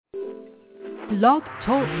Blog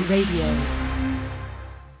Talk Radio.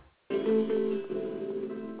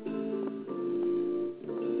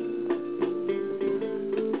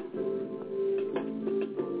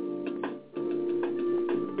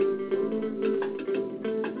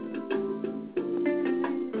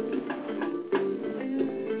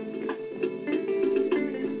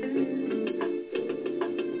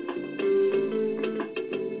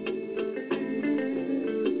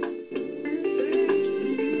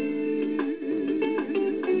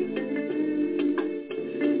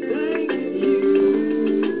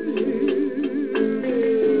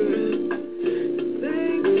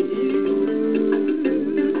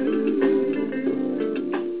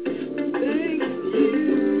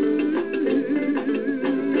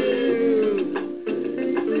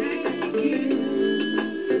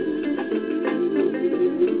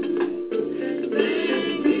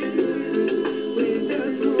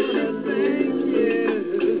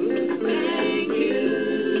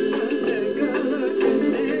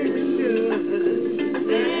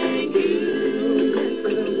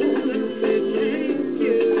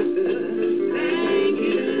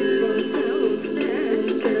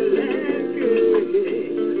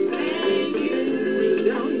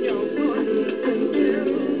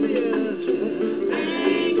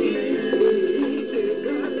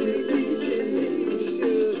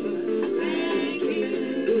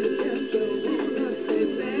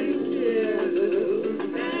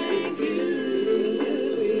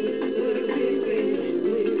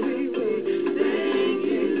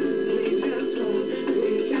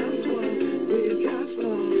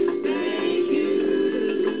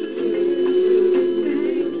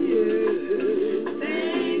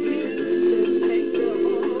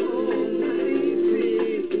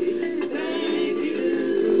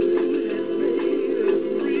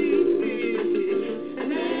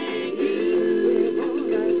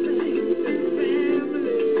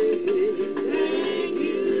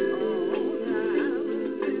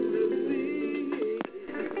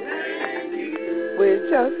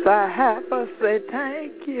 I have to say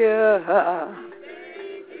thank you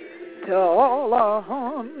to all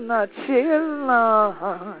on the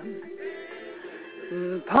children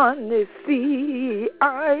upon the sea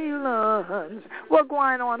islands. What's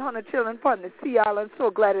going on the children upon the sea islands? So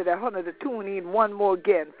glad that I to tune in one more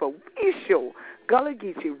again for we show Gullah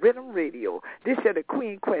Geechee Rhythm Radio. This is the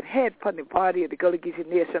Queen Quet head from the party of the Gullah Geechee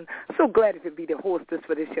Nation. So glad to be the hostess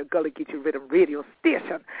for this year Gullah Geechee Rhythm Radio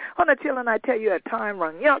station. The children, I tell you a time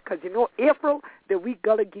run out because you know April, the week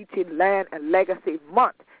Gullah Geechee Land and Legacy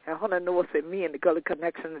Month. And knows that me and the Gullah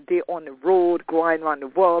Connection today on the road, going around the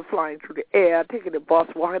world, flying through the air, taking the bus,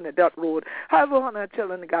 walking the dirt road. However,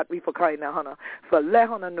 children got me for kind of for let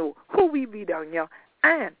know who we be down here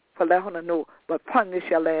and for let know but punish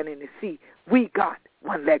your land in the sea. We got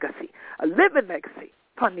one legacy, a living legacy,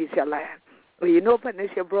 punish your land. Well, you know,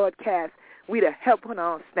 punish your broadcast, we to help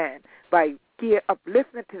understand by gear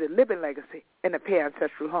upliftment to the living legacy and the pay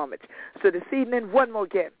ancestral homage. So this evening, one more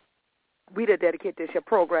again, we to dedicate this your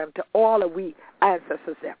program to all of we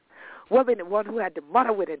ancestors them. Women, the one who had the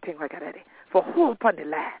mother with and things like that, for whole upon the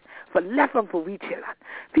land, for left them for we children.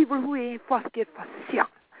 People who ain't first get for young,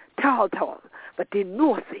 tall, but they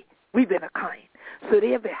know see, we've been a kind. So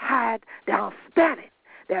they have had the understanding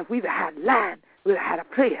that we've had land, we've had a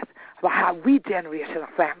place for how we generation of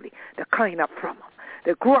family, the kind up from them.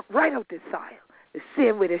 They grew up right out this soil, the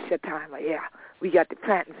same way this your time of year. We got the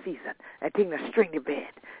planting season and things to string the bed.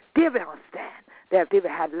 They would understand that if they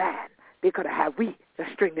had land, they could have had we to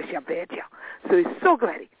string this your bed here. So it's so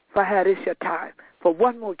glad for how this your time for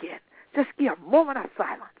one more again. Just give a moment of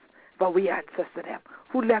silence for we ancestors them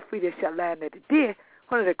who left with this your land at the day,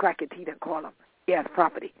 one of the crack teeth and call them heirs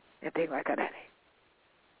property and things like that.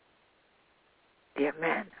 Dear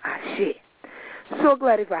man, I share. So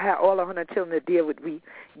glad if I had all 100 children to deal with me.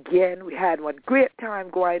 Again, we had one great time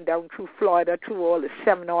going down through Florida, through all the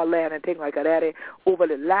seminar land and things like that over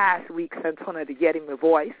the last week since I to get in my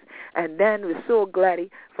voice. And then we're so glad if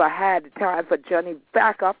I had the time for journey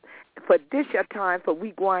back up for this year time for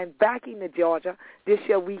we going back into Georgia this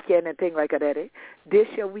year weekend and things like that. This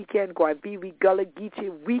year weekend going to be we Gullah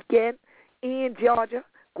Geechee weekend in Georgia.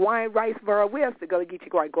 Going Riceboro, where's the Gullah Geechee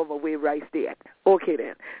going to go over where Rice there? Okay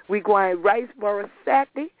then. We going Riceboro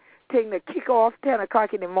Saturday, taking the kick off 10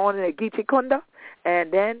 o'clock in the morning at Geechee Kunda,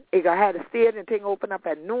 and then it got had a stage and thing open up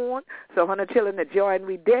at noon, so 100 children to join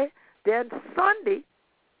we there. Then Sunday,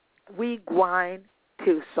 we going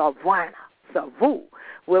to Savannah, Savu,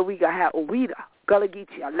 where we got have Oweda, Gullah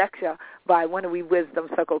Geechee, a lecture by one of we Wisdom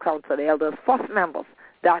Circle Council elders, first members,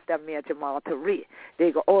 Dr. Mayor Jamal Tariq.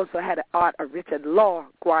 They also had the art of Richard Law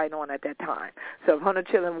going on at that time. So if 100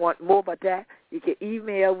 children want more about that, You can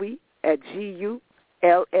email me at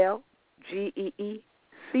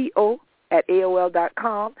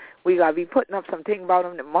gullgeeco@AOL.com. We're going to be putting up something about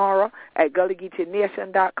them tomorrow at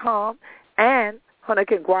GullahGeecheeNation.com. And Hunter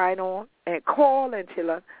can grind on and call and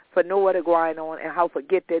chillin' for know what to grind on and how to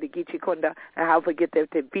get there to Geechee Kunda and how to get there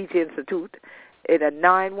to Beach Institute. It's a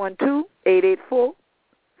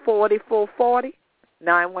 912-884-4440,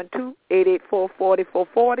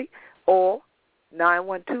 912-884-4440, or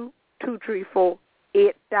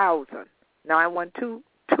 912-234-8000,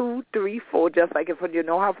 912-234, just like if you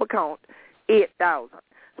know how to count, 8,000.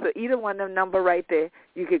 So either one of them number right there,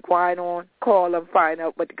 you can grind on, call them, find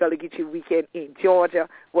out what the Gullah Geechee weekend in Georgia,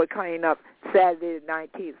 what coming up Saturday the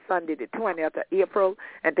 19th, Sunday the 20th of April,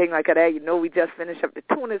 and things like that. You know, we just finished up the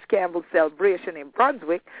Tunis Campbell celebration in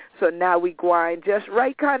Brunswick, so now we grind just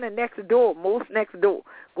right kind of next door, most next door,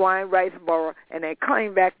 grind Riceboro, and then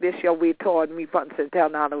coming back this year, we told me from Central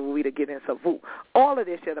now we to get in some food. All of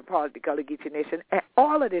this year, the part of the Gullah Geechee Nation, and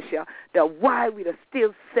all of this year, the why we to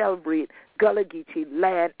still celebrate Gullah Geechee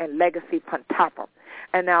land and legacy pantapam.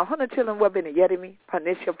 And now, 100 children will be getting me on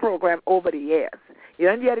this your program over the years. You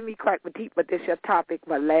don't get me crack my teeth, but this your topic,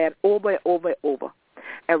 my land over and over and over.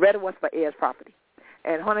 And read it was for heirs property.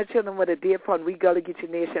 And 100 children with a dear fund, we Gullah Geechee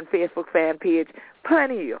Nation Facebook fan page,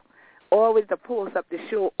 plenty of you. Always to post up the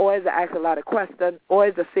show, always to ask a lot of questions,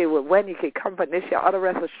 always to say, well, when you can come for this year, other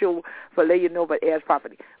rest of the show for let you know about heirs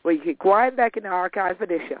property. Well, you can grind back in the archives for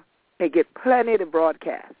this year and get plenty to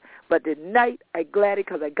broadcast. But tonight, I'm glad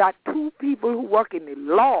because I got two people who work in the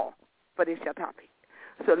law for this your topic.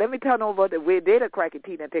 So let me turn over the way they're the cracking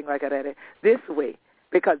teeth and things like that this way,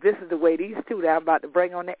 because this is the way these two that I'm about to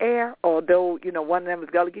bring on the air, although, you know, one of them is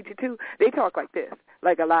Gullah Geechee too, they talk like this,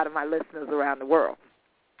 like a lot of my listeners around the world.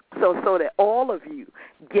 So that all of you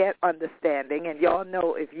get understanding, and y'all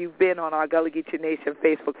know if you've been on our Gullah Geechee Nation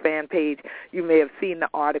Facebook fan page, you may have seen the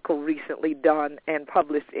article recently done and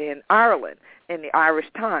published in Ireland in the Irish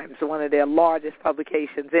Times, one of their largest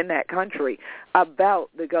publications in that country, about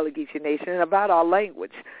the Gullah Geechee Nation and about our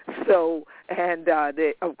language. So, and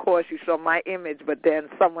of course you saw my image, but then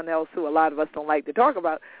someone else who a lot of us don't like to talk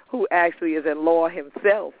about, who actually is in law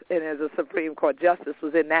himself and is a Supreme Court justice,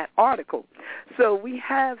 was in that article. So we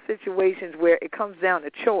have situations where it comes down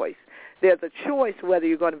to choice. There's a choice whether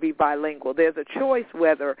you're going to be bilingual. There's a choice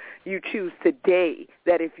whether you choose today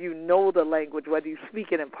that if you know the language, whether you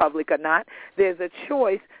speak it in public or not. There's a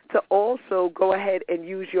choice to also go ahead and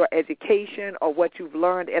use your education or what you've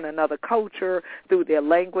learned in another culture through their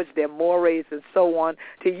language, their mores, and so on,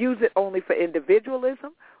 to use it only for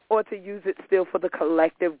individualism or to use it still for the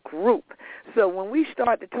collective group. So when we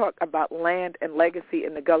start to talk about land and legacy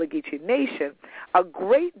in the Gullah Geechee Nation, a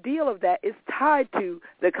great deal of that is tied to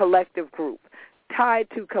the collective group, tied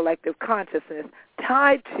to collective consciousness,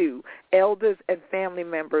 tied to elders and family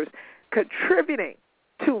members contributing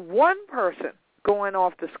to one person going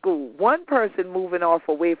off to school, one person moving off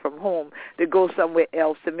away from home to go somewhere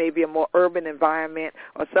else, to maybe a more urban environment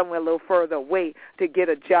or somewhere a little further away to get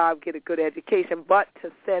a job, get a good education, but to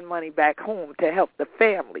send money back home to help the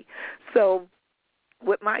family. So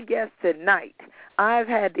with my guest tonight, I've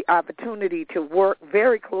had the opportunity to work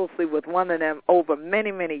very closely with one of them over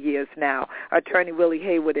many, many years now, Attorney Willie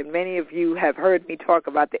Haywood, and many of you have heard me talk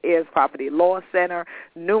about the Heirs Property Law Center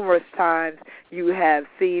numerous times. You have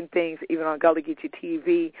seen things even on Gullah Geechee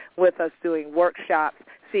TV with us doing workshops,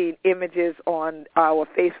 seeing images on our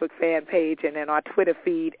Facebook fan page and in our Twitter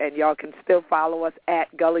feed, and y'all can still follow us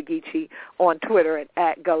at Gullah Geechee on Twitter and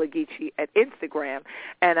at Gullah Geechee at Instagram.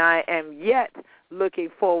 And I am yet looking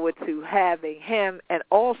forward to having him and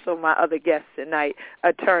also my other guest tonight,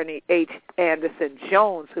 Attorney H. Anderson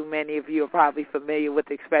Jones, who many of you are probably familiar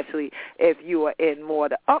with, especially if you are in more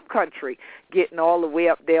the upcountry, getting all the way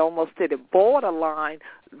up there almost to the borderline,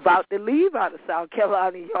 about to leave out of South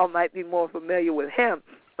Carolina. Y'all might be more familiar with him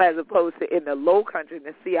as opposed to in the low country, in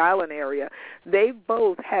the Sea Island area. They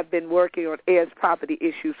both have been working on heirs property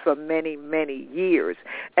issues for many, many years.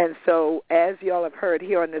 And so as y'all have heard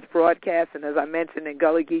here on this broadcast, and as I mentioned in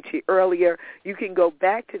Gullah Geechee earlier, you can go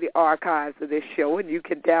back to the archives of this show and you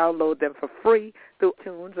can download them for free through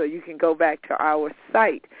iTunes, or you can go back to our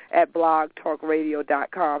site at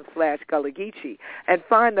blogtalkradio.com/Gullah Geechee and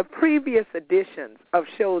find the previous editions of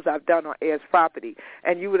shows I've done on heirs property.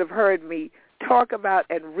 And you would have heard me talk about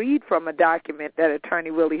and read from a document that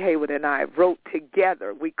Attorney Willie Haywood and I wrote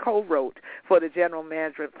together. We co-wrote for the General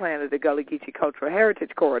Management Plan of the Gullah Geechee Cultural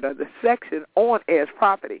Heritage Corridor, the section on heirs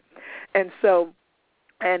property. And so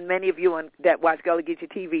And many of you that watch Gullah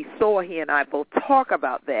Geechee TV saw he and I both talk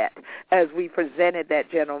about that as we presented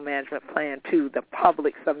that general management plan to the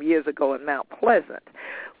public some years ago in Mount Pleasant.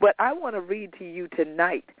 But I want to read to you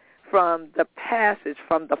tonight from the passage,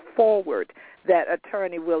 from the foreword that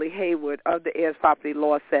Attorney Willie Hayward of the Heirs Property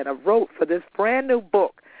Law Center wrote for this brand new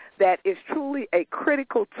book that is truly a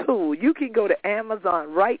critical tool. You can go to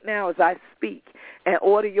Amazon right now as I speak and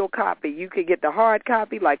order your copy. You can get the hard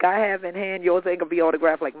copy like I have in hand. Yours ain't going to be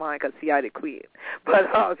autographed like mine because, see, I the queen. But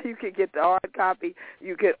you can get the hard copy.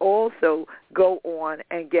 You can also go on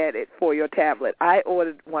and get it for your tablet. I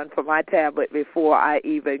ordered one for my tablet before I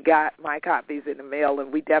even got my copies in the mail,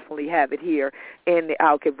 and we definitely have it here in the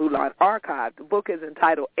Al-Kibulan archive. The book is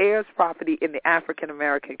entitled Heirs Property in the African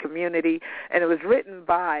American Community, and it was written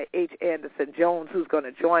by H. Anderson Jones, who's going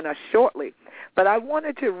to join us shortly. But I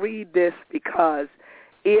wanted to read this because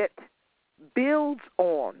it builds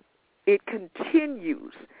on, it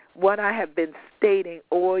continues what I have been stating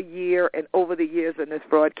all year and over the years in this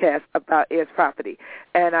broadcast about heirs property.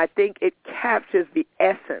 And I think it captures the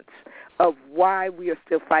essence of why we are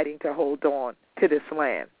still fighting to hold on to this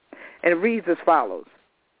land. And it reads as follows.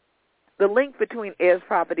 The link between heirs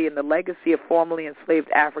property and the legacy of formerly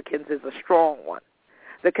enslaved Africans is a strong one.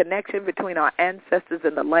 The connection between our ancestors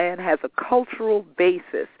and the land has a cultural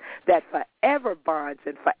basis that forever bonds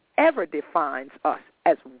and forever defines us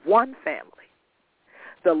as one family.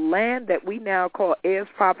 The land that we now call heirs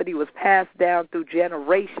property was passed down through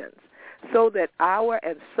generations so that our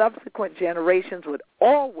and subsequent generations would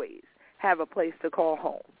always have a place to call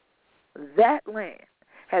home. That land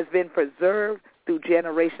has been preserved through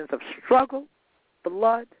generations of struggle,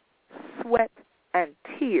 blood, sweat, and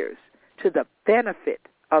tears to the benefit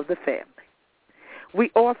of the family. We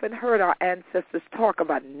often heard our ancestors talk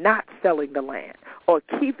about not selling the land or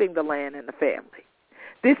keeping the land in the family.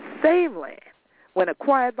 This same land, when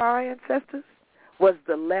acquired by our ancestors, was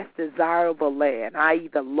the less desirable land, i.e.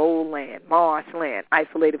 the lowland, marshland,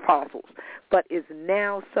 isolated parcels, but is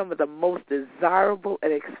now some of the most desirable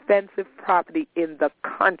and expensive property in the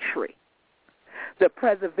country. The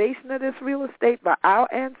preservation of this real estate by our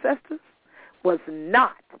ancestors was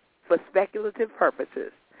not for speculative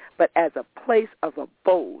purposes, but as a place of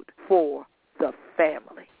abode for the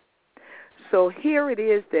family. So here it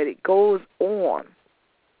is that it goes on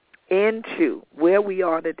into where we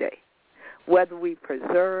are today, whether we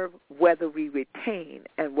preserve, whether we retain,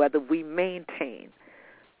 and whether we maintain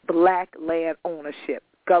black land ownership,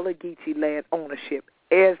 Gullah Geechee land ownership,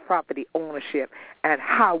 heirs property ownership, and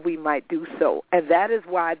how we might do so. And that is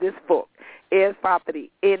why this book, Heirs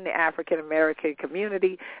Property in the African American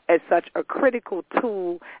Community, is such a critical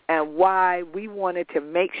tool, and why we wanted to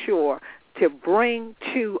make sure to bring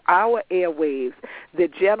to our airwaves the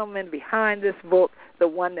gentleman behind this book, the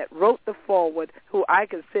one that wrote the foreword, who I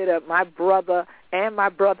consider my brother and my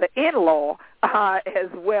brother-in-law, as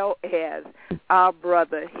well as our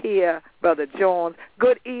brother here, Brother Jones.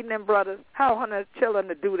 Good evening, brothers. How are the children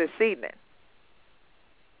to do this evening?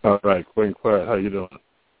 All right, Queen Quiet, how you doing?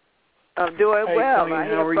 I'm doing well. Queen, I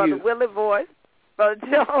hear Brother you? Willie voice. Brother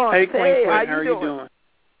Jones, hey, Queen hey, Quiet, how you doing?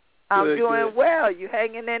 I'm good, doing good. well. You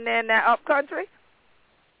hanging in there in that up country?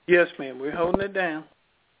 Yes, ma'am. We're holding it down.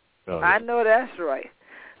 I know that's right.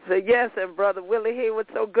 So, yes, and Brother Willie Hayward,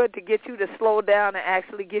 so good to get you to slow down and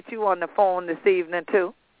actually get you on the phone this evening,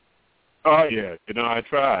 too. Oh, yeah. I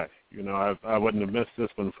tried. I wouldn't have missed this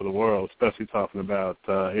one for the world, especially talking about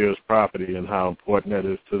heirs property and how important that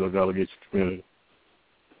is to the Gullah Geechee community.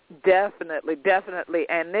 Definitely, definitely.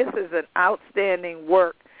 And this is an outstanding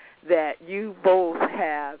work that you both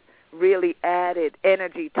have really added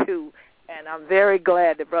energy to. And I'm very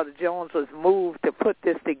glad that Brother Jones was moved to put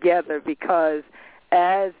this together because,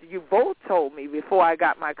 as you both told me before I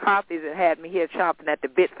got my copies and had me here chomping at the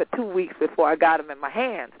bit for 2 weeks before I got them in my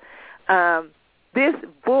hands, this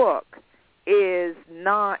book is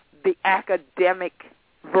not the academic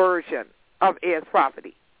version of heirs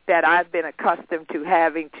property that I've been accustomed to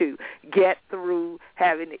having to get through,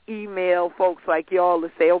 having to email folks like y'all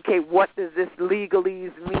to say, okay, what does this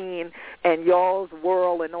legalese mean, and y'all's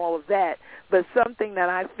world and all of that, but something that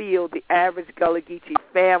I feel the average Gullah Geechee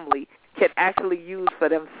family can actually use for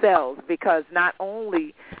themselves, because not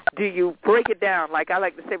only do you break it down, like I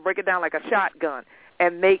like to say, break it down like a shotgun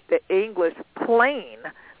and make the English plain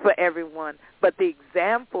for everyone, but the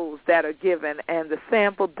examples that are given and the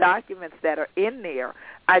sample documents that are in there,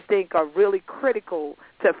 I think, are really critical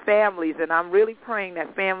to families, and I'm really praying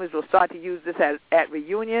that families will start to use this at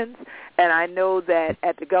reunions, and I know that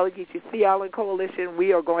at the Gullah Geechee Sea Island Coalition,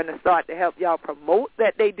 we are going to start to help y'all promote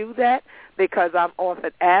that they do that, because I'm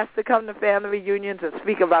often asked to come to family reunions and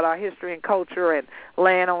speak about our history and culture and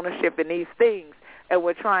land ownership and these things, and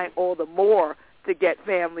we're trying all the more to get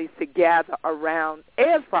families to gather around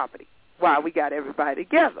Heirs property while we got everybody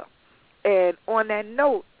together. And on that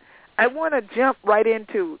note, I want to jump right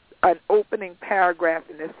into an opening paragraph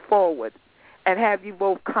in this forward and have you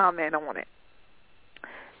both comment on it.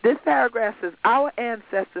 This paragraph says, our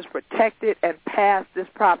ancestors protected and passed this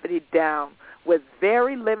property down with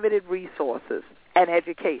very limited resources and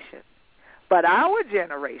education. But our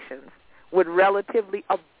generations, with relatively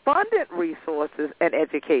abundant resources and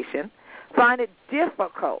education, find it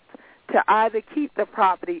difficult to either keep the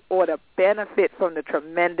property or to benefit from the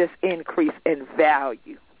tremendous increase in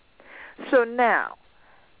value. So now,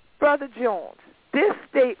 Brother Jones, this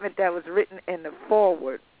statement that was written in the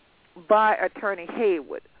foreword by Attorney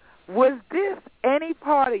Haywood, was this any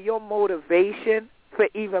part of your motivation for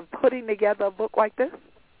even putting together a book like this?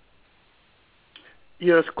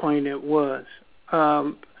 Yes, Queen, it was.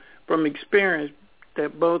 From experience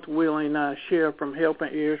that both Willie and I share from helping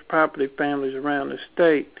heirs property families around the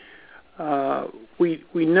state,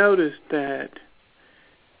 we noticed that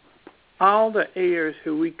all the heirs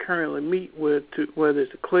who we currently meet with, whether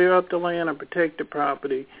it's to clear up the land or protect the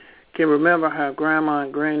property, can remember how Grandma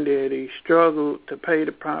and Granddaddy struggled to pay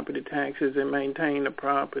the property taxes and maintain the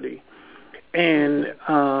property, and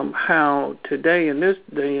how today, in this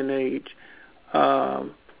day and age,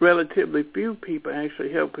 relatively few people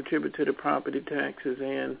actually help contribute to the property taxes.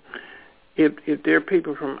 And if there are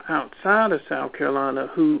people from outside of South Carolina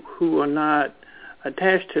who are not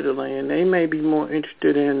attached to the land, they may be more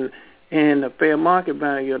interested in the fair market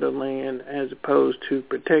value of the land as opposed to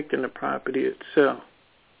protecting the property itself.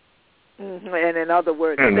 Mm-hmm. And in other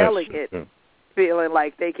words, selling it, feeling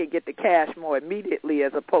like they can get the cash more immediately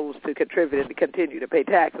as opposed to contributing to continue to pay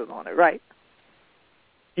taxes on it, right?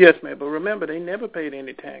 Yes, ma'am, but remember, they never paid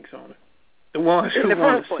any tax on it. The ones who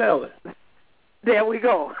want to sell it. There we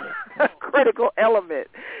go. Critical element.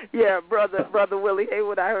 Yeah, Brother Willie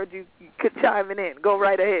Haywood, I heard you chiming in. Go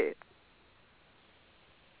right ahead.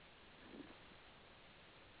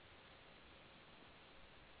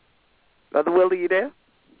 Brother Willie, you there?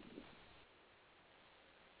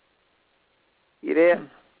 You there?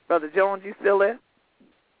 Brother Jones, you still there?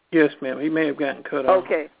 Yes, ma'am. He may have gotten cut off.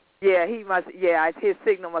 Okay. Yeah, he must. Yeah, his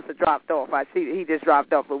signal must have dropped off. I see that he just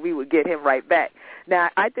dropped off, but we would get him right back. Now,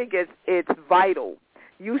 I think it's vital.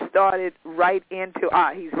 You started right into.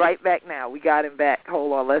 He's right back now. We got him back.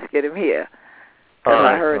 Hold on, let's get him here.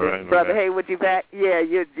 I heard it. Brother Haywood, you back? Yeah,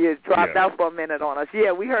 you dropped out for a minute on us.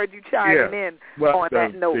 Yeah, we heard you chiming in on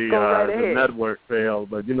that note. Go right ahead. The network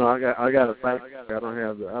failed, but I got to thank. I don't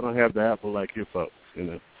have the Apple like you folks.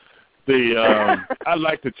 I'd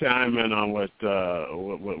like to chime in on what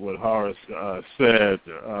Horace said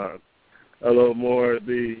a little more.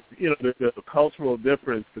 The cultural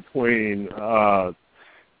difference between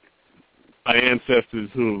my ancestors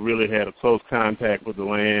who really had a close contact with the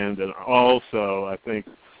land, and also I think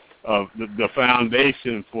the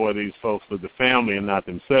foundation for these folks was the family and not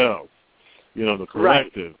themselves. The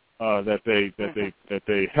collective that they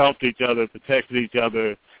helped each other, protected each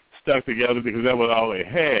other, stuck together because that was all they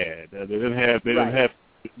had. They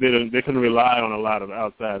couldn't rely on a lot of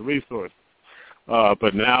outside resources.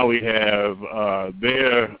 But now we have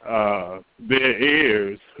their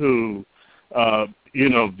heirs who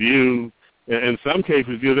view, in some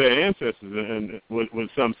cases, view their ancestors and with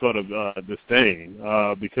some sort of disdain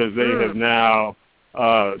because they have now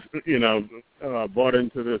bought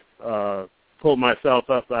into this pull myself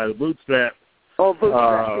up by the bootstraps.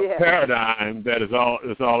 Paradigm that is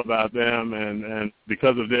all about them, and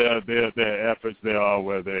because of their efforts, they are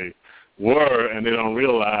where they were, and they don't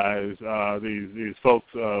realize these folks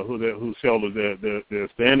whose shoulders they're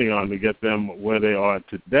standing on to get them where they are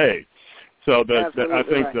today. So I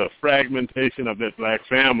think the fragmentation of that black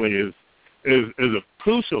family is a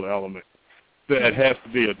crucial element that has to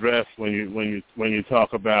be addressed when you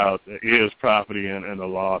talk about heirs property and the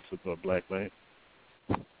loss of black land.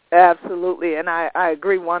 Absolutely, and I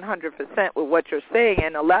agree 100% with what you're saying.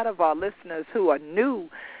 And a lot of our listeners who are new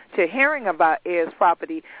to hearing about heirs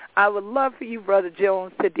property, I would love for you, Brother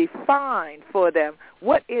Jones, to define for them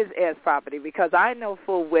what is heirs property, because I know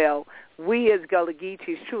full well we as Gullah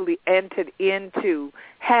Geechees truly entered into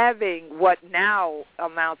having what now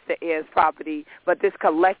amounts to heirs property, but this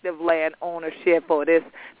collective land ownership or this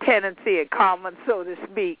tenancy in common, so to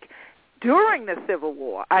speak, during the Civil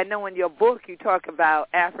War. I know in your book you talk about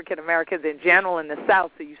African Americans in general in the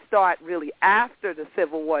South, so you start really after the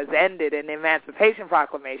Civil War has ended and the Emancipation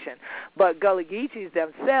Proclamation. But Gullah Geechees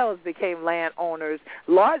themselves became landowners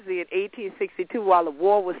largely in 1862 while the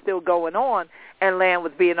war was still going on and land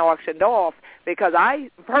was being auctioned off, because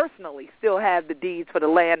I personally still have the deeds for the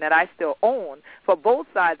land that I still own for both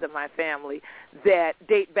sides of my family that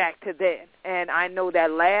date back to then. And I know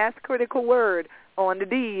that last critical word on the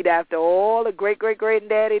deed, after all the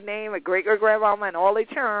great-great-great-daddy name and great-great-grandmama and all they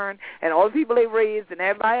churn and all the people they raised and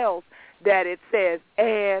everybody else, that it says,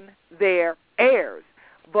 and their heirs.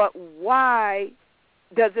 But why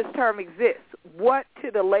does this term exist? What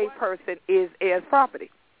to the layperson is heirs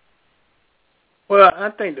property? Well, I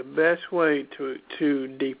think the best way to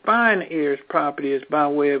define heirs property is by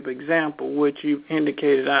way of example, which you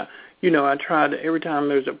indicated. I try to, every time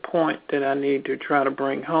there's a point that I need to try to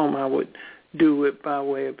bring home, I would do it by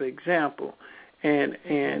way of example. And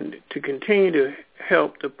to continue to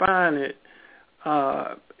help define it,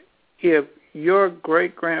 if your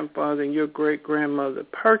great-grandfather and your great-grandmother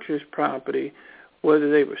purchased property,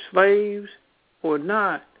 whether they were slaves or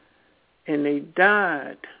not, and they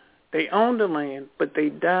died, they owned the land, but they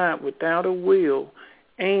died without a will,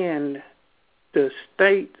 and the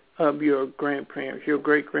estate of your grandparents, your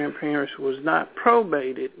great-grandparents, was not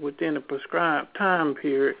probated within a prescribed time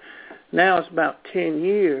period, now it's about 10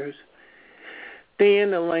 years,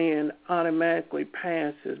 then the land automatically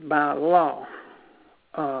passes by law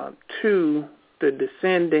to the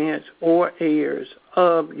descendants or heirs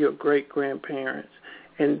of your great-grandparents,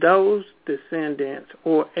 and those descendants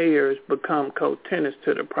or heirs become co-tenants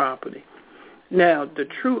to the property. Now, the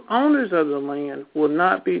true owners of the land will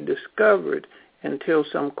not be discovered until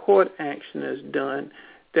some court action is done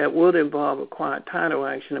that would involve a quiet title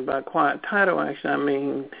action. And by quiet title action, I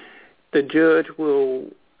mean the judge will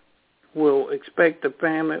expect the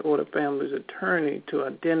family or the family's attorney to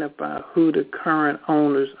identify who the current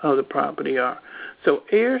owners of the property are. So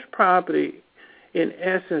heirs property, in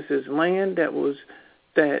essence, is land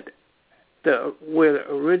where the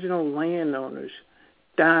original landowners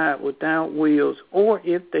died without wills, or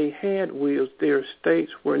if they had wills, their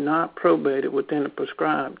estates were not probated within a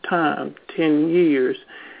prescribed time, 10 years,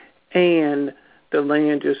 and the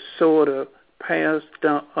land just sort of passed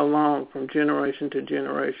along from generation to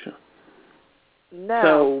generation.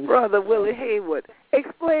 Now, Brother Willie Haywood,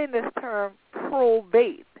 explain this term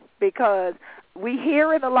probate, because we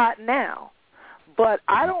hear it a lot now, but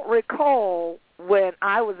I don't recall when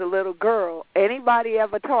I was a little girl anybody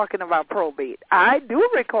ever talking about probate. I do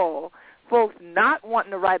recall folks not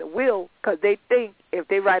wanting to write a will because they think if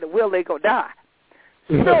they write a will, they're going to die.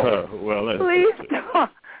 So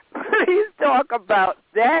please talk about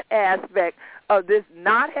that aspect of this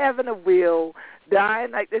not having a will,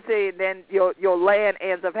 dying, like they say, and then your land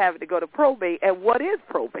ends up having to go to probate. And what is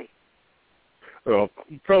probate? Well,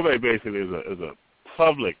 probate basically is a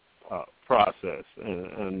public process,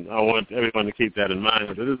 and I want everyone to keep that in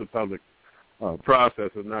mind. It is a public process.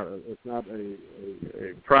 It's not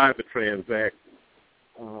a private transaction.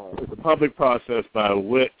 It's a public process by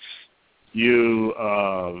which you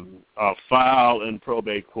file in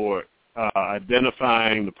probate court,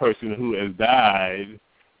 identifying the person who has died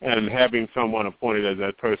and having someone appointed as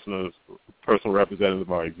that person's personal representative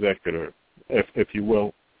or executor, if you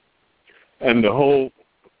will. And the whole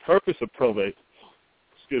purpose of probate,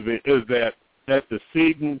 is that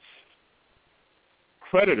decedent's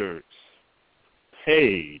creditors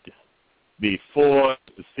paid before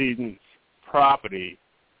the decedent's property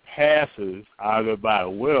passes either by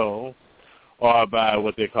will or by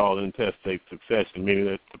what they call intestate succession, meaning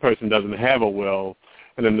that the person doesn't have a will,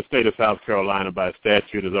 and in the state of South Carolina, by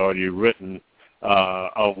statute, has already written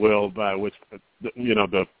a will by which,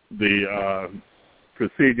 the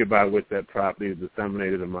procedure by which that property is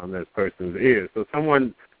disseminated among that person's heirs. So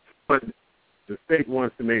the state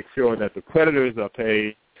wants to make sure that the creditors are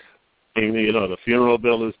paid, and, the funeral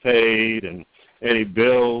bill is paid, and any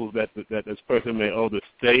bills that this person may owe the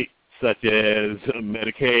state, such as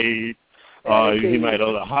Medicaid, he might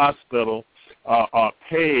owe the hospital, are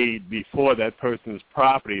paid before that person's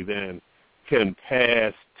property then can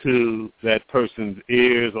pass to that person's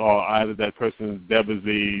heirs or either that person's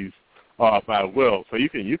debesees or by will. So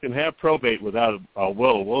you can have probate without a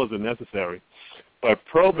will. Will isn't necessary. But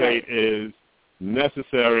probate is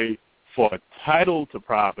necessary for a title to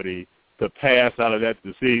property to pass out of that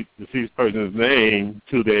deceased person's name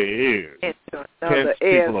to their heirs. Into another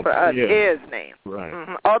heir's name. Right.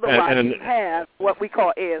 Mm-hmm. Otherwise, you have what we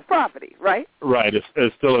call heirs property, right? Right.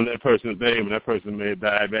 It's still in that person's name, and that person may have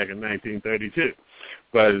died back in 1932.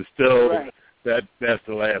 But it's still that's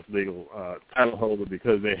the last legal title holder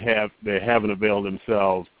because they haven't availed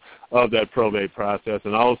themselves of that probate process.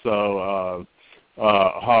 And also,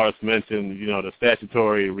 Horace mentioned, the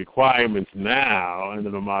statutory requirements now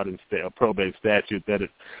under the modern probate statute that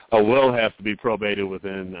a will has to be probated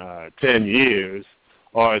within 10 years,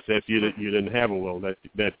 or it's if you didn't have a will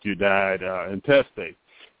that you died intestate.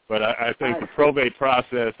 But I think the probate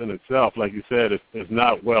process in itself, like you said, is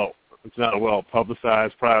not a well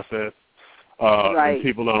publicized process. And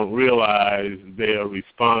people don't realize their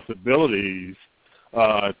responsibilities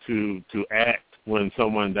to act when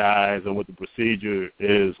someone dies and what the procedure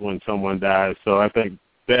is when someone dies. So I think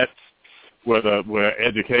that's where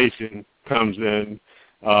education comes in.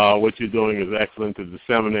 What you're doing is excellent to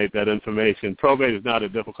disseminate that information. Probate is not a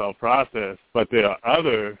difficult process, but there are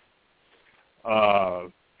other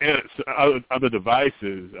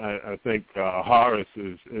devices. I think Horace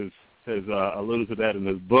has alluded to that in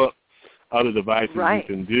his book. Other devices you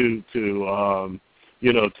can do to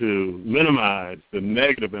minimize the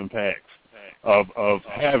negative impacts of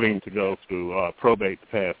having to go through probate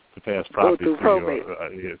to pass property to probate.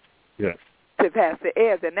 Yes. To pass the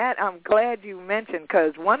heirs. And that I'm glad you mentioned,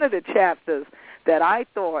 because one of the chapters that I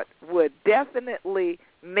thought would definitely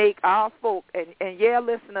make our folk, and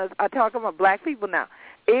listeners, I'm talking about black people now,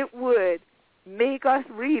 it would make us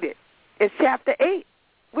read it. It's chapter 8,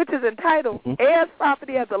 which is entitled Heirs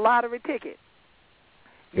Property as a Lottery Ticket.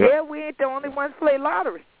 Yep. Yeah, we ain't the only ones play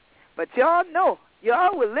lottery. But y'all know,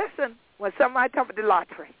 y'all will listen when somebody talk about the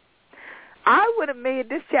lottery. I would have made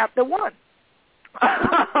this chapter 1.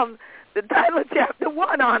 The title of chapter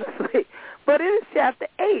 1, honestly. But it is chapter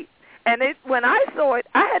 8. And when I saw it,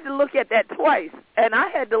 I had to look at that twice, and I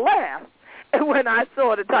had to laugh. And when I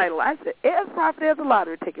saw the title, I said, Heirs Property as a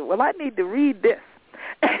Lottery Ticket. Well, I need to read this.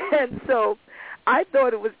 And so I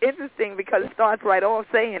thought it was interesting because it starts right off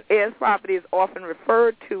saying heirs property is often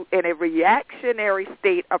referred to in a reactionary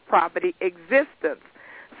state of property existence,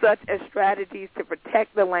 such as strategies to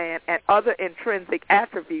protect the land and other intrinsic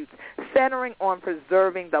attributes centering on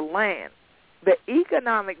preserving the land. The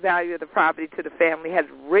economic value of the property to the family has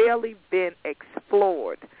rarely been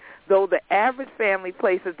explored. Though the average family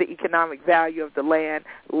places the economic value of the land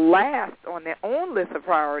last on their own list of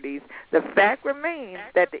priorities, the fact remains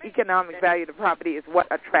that the economic value of the property is what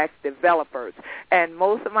attracts developers. And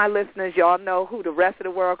most of my listeners, y'all know who the rest of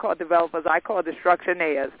the world call developers. I call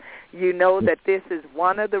destructionaires. You know that this is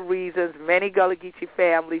one of the reasons many Gullah Geechee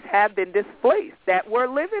families have been displaced that were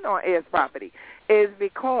living on heirs property, is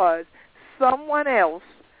because someone else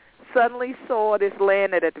suddenly saw this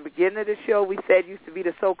land that at the beginning of the show we said used to be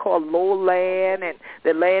the so-called low land, and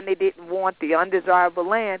the land they didn't want, the undesirable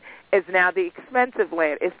land, is now the expensive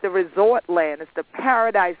land. It's the resort land. It's the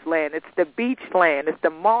paradise land. It's the beach land. It's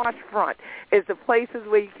the marsh front. It's the places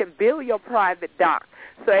where you can build your private dock.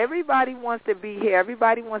 So everybody wants to be here.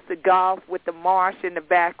 Everybody wants to golf with the marsh in the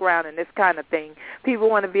background and this kind of thing. People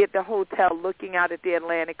want to be at the hotel looking out at the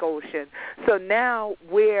Atlantic Ocean. So now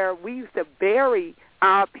where we used to bury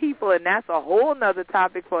our people, and that's a whole other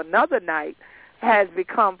topic for another night, has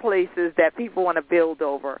become places that people want to build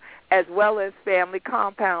over, as well as family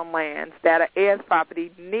compound lands that are heirs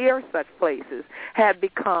property near such places have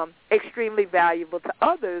become extremely valuable to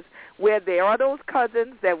others, where there are those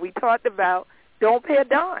cousins that we talked about don't pay a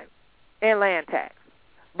dime in land tax.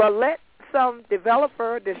 But let some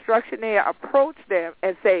developer, destructionaire approach them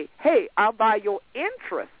and say, hey, I'll buy your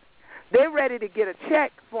interest. They're ready to get a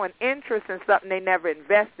check for an interest in something they never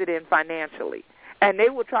invested in financially. And they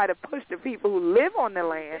will try to push the people who live on the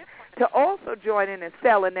land to also join in and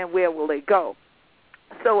sell, and then where will they go?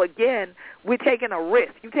 So, again, we're taking a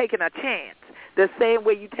risk. You're taking a chance, the same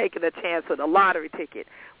way you're taking a chance with a lottery ticket,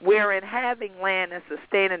 wherein having land and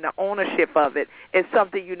sustaining the ownership of it is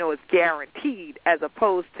something you know is guaranteed, as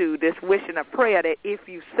opposed to this wish and a prayer that if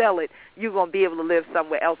you sell it, you're going to be able to live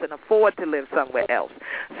somewhere else and afford to live somewhere else.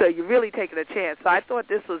 So you're really taking a chance. So I thought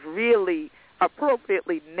this was really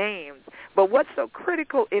appropriately named. But what's so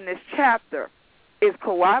critical in this chapter is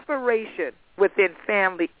cooperation within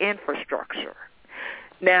family infrastructure.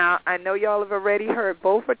 Now, I know y'all have already heard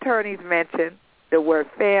both attorneys mention the word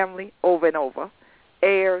family over and over,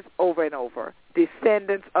 heirs over and over,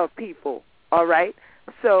 descendants of people, all right?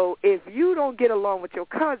 So if you don't get along with your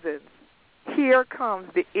cousins, here comes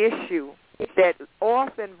the issue that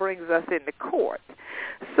often brings us into court.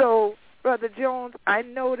 So Brother Jones, I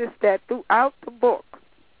noticed that throughout the book,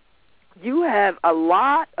 you have a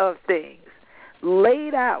lot of things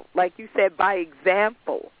laid out, like you said, by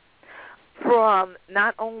example, from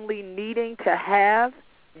not only needing to have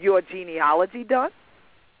your genealogy done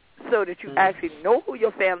so that you actually know who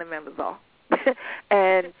your family members are,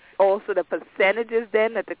 and also the percentages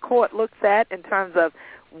then that the court looks at in terms of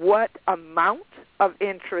what amount of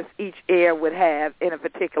interest each heir would have in a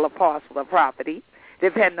particular parcel of property,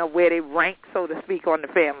 depending on where they rank, so to speak, on the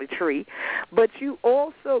family tree. But you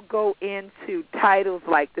also go into titles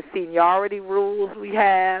like the seniority rules we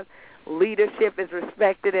have, leadership is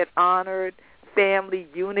respected and honored, family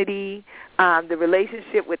unity, the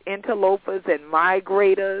relationship with interlopers and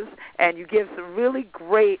migrators, and you give some really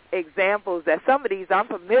great examples that some of these I'm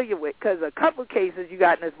familiar with because a couple of cases you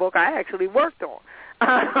got in this book I actually worked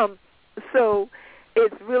on. So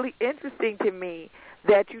it's really interesting to me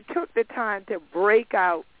that you took the time to break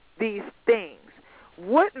out these things.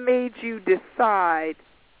 What made you decide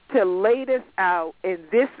to lay this out in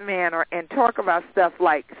this manner and talk about stuff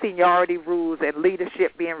like seniority rules and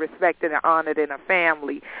leadership being respected and honored in a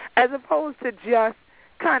family, as opposed to just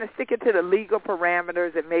kind of sticking to the legal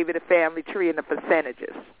parameters and maybe the family tree and the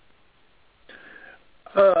percentages?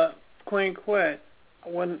 Queen Quet,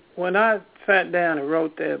 when I sat down and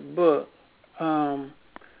wrote that book,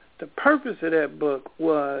 the purpose of that book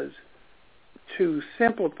was to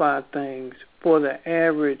simplify things for the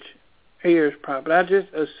average heirs property. I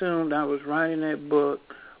just assumed I was writing that book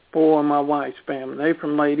for my wife's family. They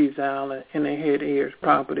from Ladies Island, and they had heirs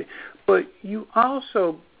property. But you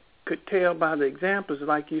also could tell by the examples,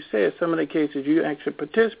 like you said, some of the cases you actually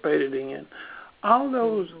participated in. All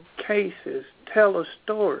those cases tell a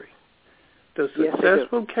story. The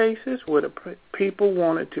successful cases where the people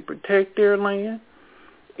wanted to protect their land,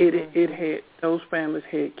 it had, those families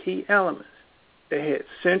had key elements. They had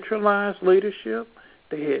centralized leadership.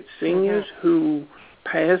 They had seniors who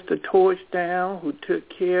passed the torch down, who took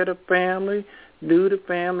care of the family, knew the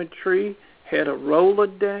family tree, had a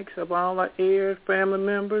Rolodex of all our heirs, family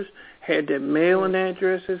members, had their mailing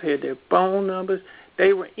addresses, had their phone numbers.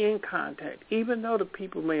 They were in contact, even though the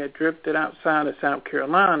people may have drifted outside of South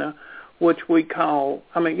Carolina, which we call,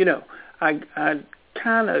 I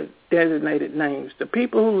kind of designated names. The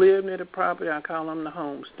people who live near the property, I call them the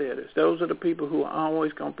homesteaders. Those are the people who are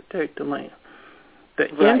always going to protect the land. The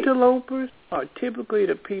interlopers are typically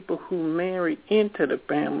the people who marry into the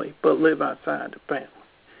family but live outside the family.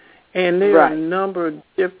 And there are a number of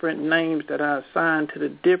different names that I assigned to the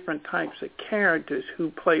different types of characters who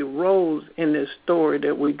play roles in this story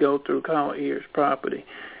that we go through called Heirs Property.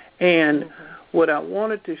 And what I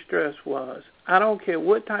wanted to stress was, I don't care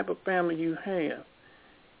what type of family you have,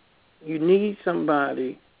 you need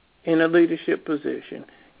somebody in a leadership position.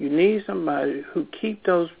 You need somebody who keep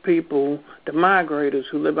those people, the migrators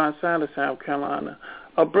who live outside of South Carolina,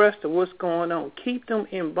 abreast of what's going on. Keep them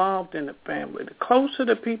involved in the family. The closer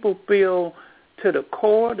the people feel to the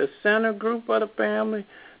core, the center group of the family,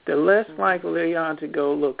 the less likely they are to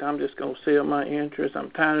go, look, I'm just going to sell my interest. I'm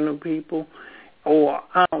tired of them people. Or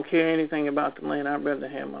I don't care anything about the land. I'd rather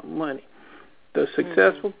have my money. The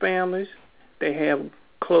successful families, they have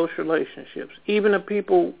close relationships. Even the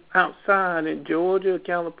people outside in Georgia,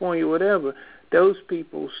 California, whatever, those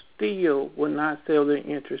people still will not sell their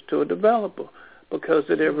interest to a developer because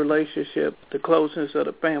of their relationship, the closeness of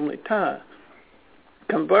the family ties.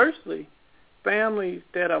 Conversely, families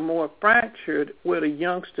that are more fractured, where the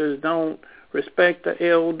youngsters don't respect the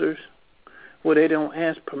elders, where they don't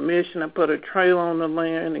ask permission to put a trail on the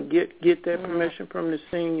land and get that permission from the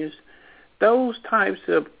seniors, those types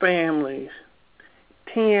of families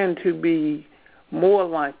tend to be more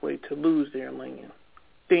likely to lose their land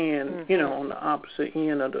than, on the opposite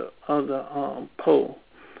end of the pole.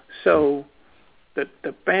 So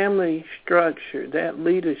the family structure, that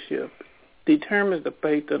leadership, determines the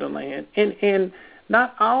fate of the land. And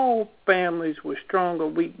not all families with strong or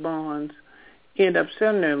weak bonds end up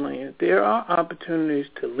selling their land. There are opportunities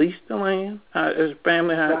to lease the land. There's a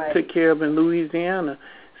family I took care of in Louisiana,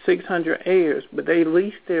 600 heirs, but they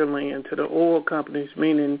leased their land to the oil companies,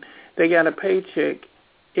 meaning they got a paycheck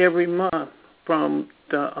every month from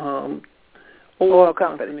the oil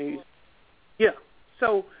companies. Yeah.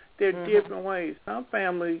 So there are different ways. Some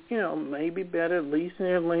families, may be better leasing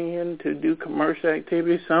their land to do commercial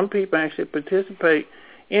activities. Some people actually participate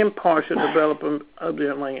in partial development of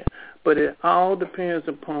their land. But it all depends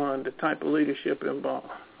upon the type of leadership involved.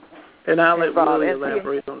 And I'll let Willie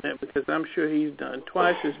elaborate on that because I'm sure he's done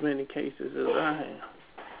twice as many cases as I have.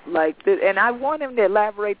 And I want him to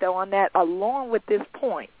elaborate on that along with this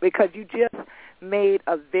point, because you just made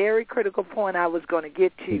a very critical point I was going to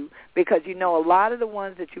get to, because a lot of the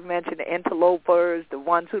ones that you mentioned, the interlopers, the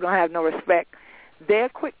ones who don't have no respect, they're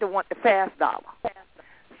quick to want the fast dollar.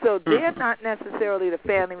 So they're not necessarily the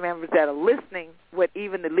family members that are listening what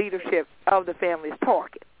even the leadership of the family is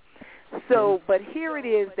talking. So, but here it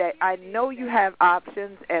is that I know you have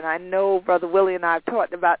options, and I know Brother Willie and I have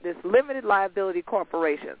talked about this limited liability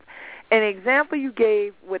corporations. An example you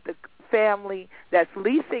gave with the family that's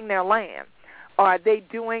leasing their land, are they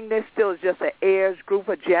doing this still as just an heirs group,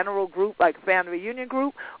 a general group like a family reunion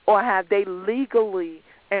group, or have they legally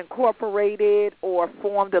incorporated or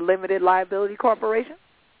formed a limited liability corporation?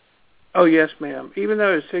 Oh, yes, ma'am. Even though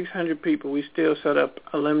there's 600 people, we still set up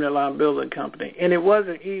a limited liability company. And it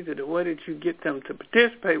wasn't easy. The way that you get them to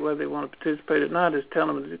participate, whether they want to participate or not, is tell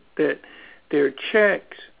them that their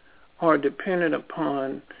checks are dependent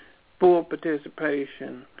upon full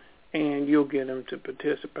participation, and you'll get them to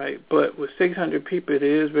participate. But with 600 people, it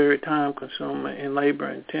is very time-consuming and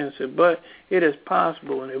labor-intensive. But it is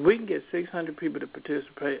possible. And if we can get 600 people to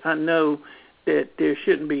participate, I know that there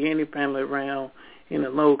shouldn't be any family around in the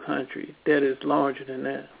low country that is larger than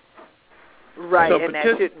that. Right, so and that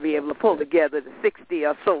shouldn't be able to pull together the 60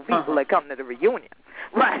 or so people that come to the reunion.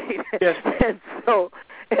 Right. Yes. So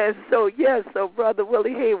Brother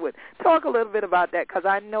Willie Haywood, talk a little bit about that, because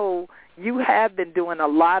I know you have been doing a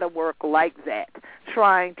lot of work like that,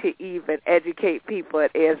 trying to even educate people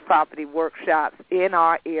at Heirs Property Workshops in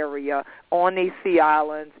our area, on these sea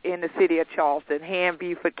islands, in the city of Charleston,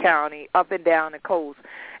 Beaufort County, up and down the coast,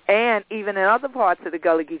 and even in other parts of the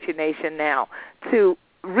Gullah Geechee Nation now, to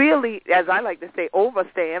really, as I like to say,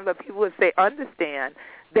 overstand, but people would say understand,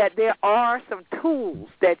 that there are some tools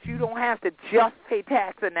that you don't have to just pay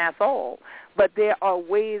tax and that's all, but there are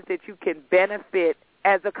ways that you can benefit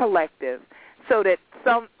as a collective, so that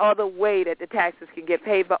some other way that the taxes can get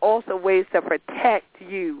paid, but also ways to protect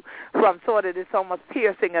you from sort of this almost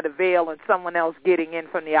piercing of the veil and someone else getting in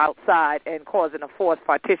from the outside and causing a forced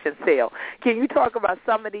partition sale. Can you talk about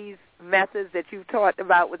some of these methods that you've talked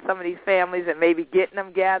about with some of these families and maybe getting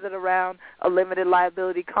them gathered around a limited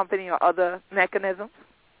liability company or other mechanisms?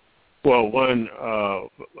 Well, one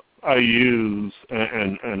I use,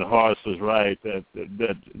 and Heirs was right, that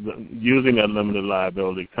using a limited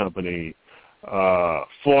liability company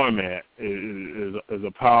format is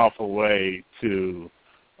a powerful way to,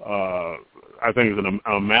 I think, it's an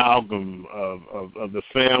amalgam of the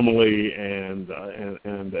family and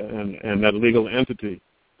that legal entity,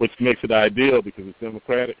 which makes it ideal because it's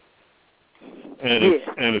democratic.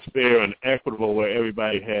 And it's fair and equitable, where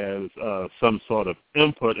everybody has some sort of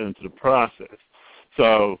input into the process.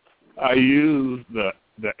 So I use the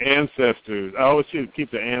ancestors. I always keep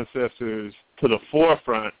the ancestors to the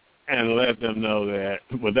forefront and let them know that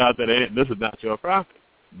without that, this is not your property.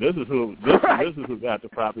 This is who got the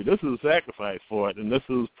property. This is who sacrificed for it, and this is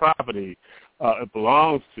whose property it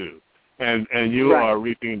belongs to. And you are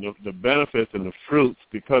reaping the benefits and the fruits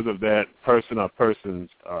because of that person or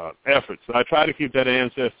person's efforts. So I try to keep that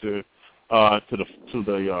ancestor to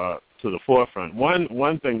the forefront.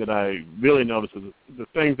 One thing that I really noticed is the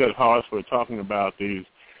things that Heirs were talking about, these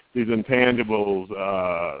intangibles,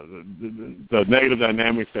 the negative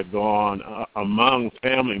dynamics that go on among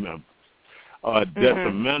family members are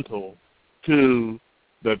detrimental to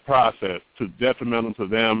the process, detrimental to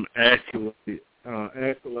them actually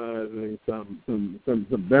actualizing some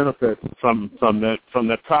benefits from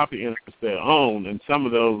that property interest they own, and some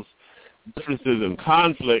of those differences and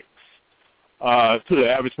conflicts to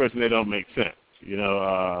the average person, they don't make sense.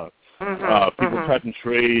 People cutting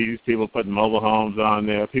trees, people putting mobile homes on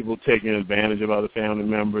there, people taking advantage of other family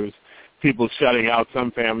members, people shutting out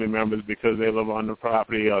some family members because they live on the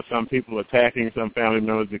property, or some people attacking some family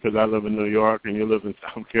members because I live in New York and you live in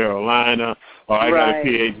South Carolina, or I got a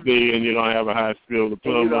PhD and you don't have a high school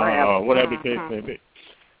diploma, or whatever the case may be.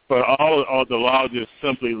 But all the law just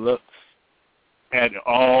simply looks at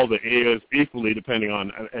all the heirs equally, depending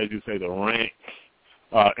on, as you say, the rank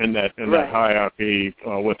in that hierarchy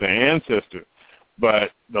with the ancestor.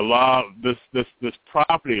 But the law, this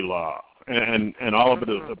property law, and all of it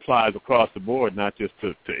applies across the board, not just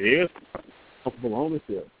to heirs, multiple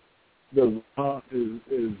ownership. The law is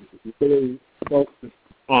really focused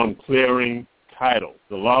on clearing title.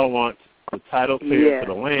 The law wants the title cleared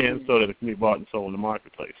to the land so that it can be bought and sold in the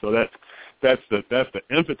marketplace. So that's the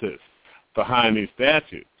impetus behind these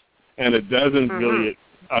statutes, and it doesn't really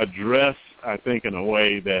address, I think, in a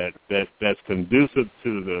way that's conducive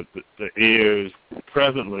to the heirs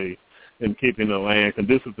presently in keeping the land,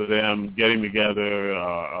 conducive to them getting together,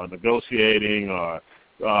 or negotiating, or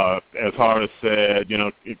as Horace said,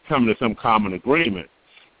 come to some common agreement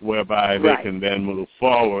whereby they can then move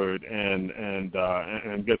forward and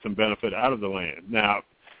get some benefit out of the land. Now,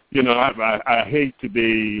 I hate to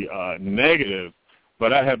be negative,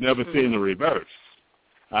 but I have never seen the reverse.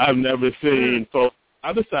 I've never seen folks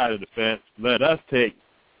on the other side of the fence let us take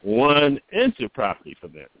 1 inch of property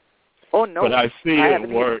from them. Oh, no. But I see it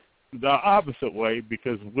work the opposite way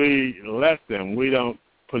because we let them. We don't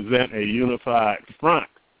present a unified front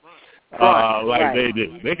like they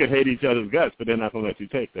do. They can hate each other's guts, but they're not going to let you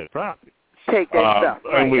take their property. Take their stuff.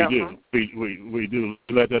 And we do. We do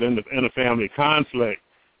let that inter-family conflict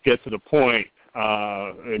get to the point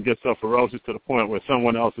and get so ferocious to the point where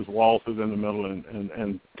someone else's waltzes in the middle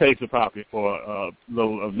and takes the property for a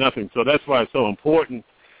little of nothing. So that's why it's so important,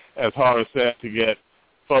 as Horace said, to get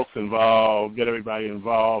folks involved, get everybody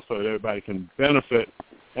involved so that everybody can benefit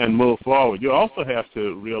and move forward. You also have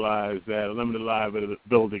to realize that a limited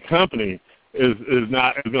liability company is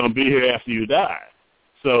going to be here after you die.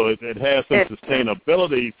 So it has some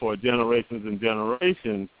sustainability for generations and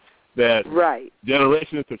generations that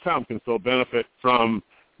generations to come can still benefit from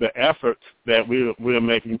the efforts that we're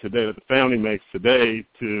making today, that the family makes today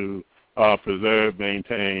to preserve,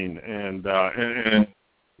 maintain, and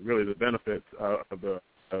really the benefits of the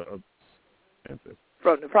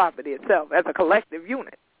from the property itself as a collective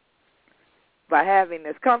unit by having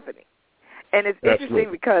this company. And it's interesting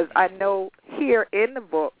because I know here in the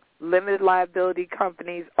book, limited liability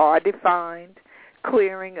companies are defined.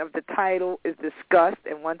 Clearing of the title is discussed,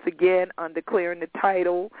 and once again, under clearing the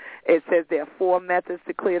title, it says there are 4 methods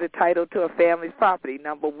to clear the title to a family's property.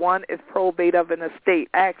 Number 1 is probate of an estate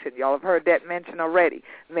action. Y'all have heard that mentioned already.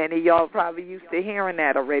 Many of y'all probably used to hearing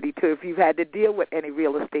that already, too, if you've had to deal with any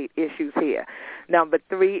real estate issues here. Number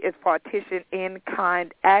 3 is partition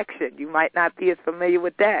in-kind action. You might not be as familiar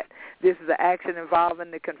with that. This is an action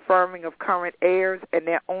involving the confirming of current heirs and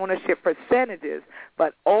their ownership percentages,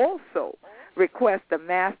 but also request the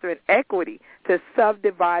master in equity to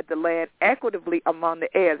subdivide the land equitably among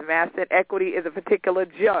the heirs. Master in equity is a particular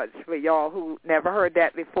judge for y'all who never heard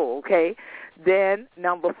that before, okay? Then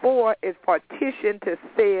number 4 is partition to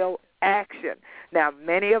sale action. Now,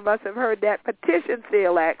 many of us have heard that petition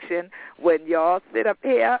sale action when y'all sit up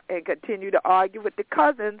here and continue to argue with the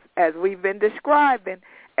cousins, as we've been describing,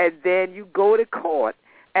 and then you go to court,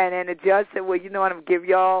 and then the judge said, well, I'm going to give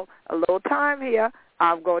y'all a little time here.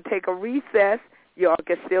 I'm going to take a recess. Y'all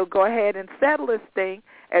can still go ahead and settle this thing.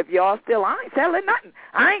 If y'all still, I ain't settling nothing.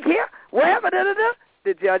 I ain't care. Whatever,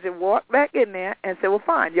 the judge will walk back in there and say, well,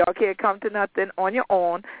 fine, y'all can't come to nothing on your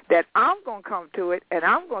own, that I'm going to come to it, and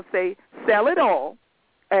I'm going to say, sell it all,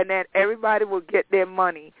 and then everybody will get their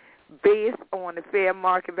money based on the fair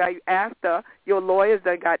market value after your lawyers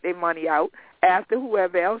done got their money out. After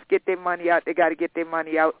whoever else get their money out, they got to get their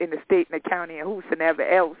money out in the state and the county and whosoever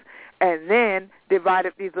else, and then divide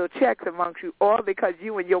up these little checks amongst you, all because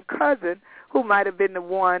you and your cousin, who might have been the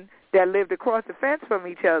one that lived across the fence from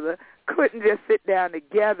each other, couldn't just sit down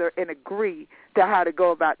together and agree to how to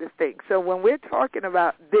go about this thing. So when we're talking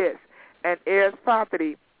about this and heirs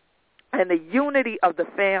property and the unity of the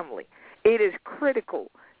family, it is critical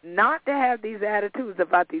not to have these attitudes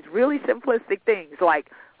about these really simplistic things like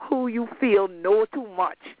who you feel know too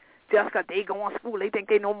much. Just because they go on school, they think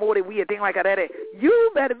they know more than we, a thing like that.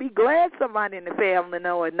 You better be glad somebody in the family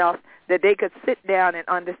know enough that they could sit down and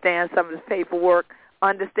understand some of the paperwork,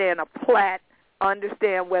 understand a plat,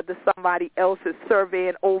 understand whether somebody else is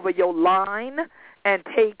surveying over your line and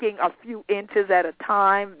taking a few inches at a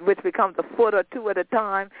time, which becomes a foot or 2 at a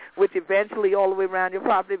time, which eventually all the way around your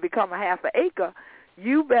property become a half an acre.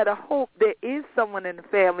 You better hope there is someone in the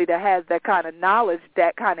family that has that kind of knowledge,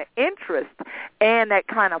 that kind of interest, and that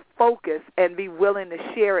kind of focus, and be willing to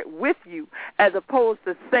share it with you, as opposed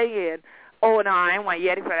to saying, oh, no, I ain't want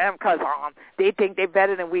Yeti for them because they think they're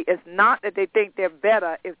better than we. It's not that they think they're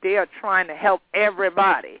better if they are trying to help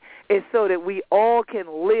everybody. It's so that we all can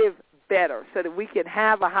live better, so that we can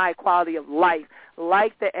have a high quality of life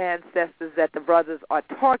like the ancestors that the brothers are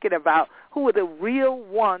talking about, who are the real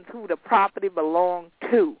ones who the property belonged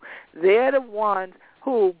to. They're the ones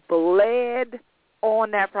who bled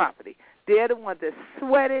on that property. They're the ones that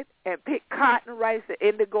sweated and picked cotton, rice, and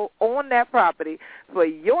indigo on that property for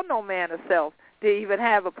your no man of self to even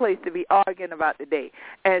have a place to be arguing about today.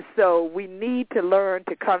 And so we need to learn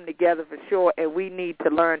to come together for sure, and we need to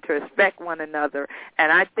learn to respect one another.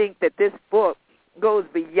 And I think that this book goes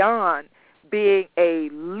beyond being a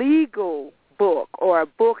legal book or a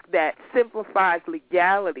book that simplifies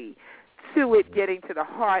legality to it getting to the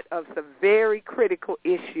heart of some very critical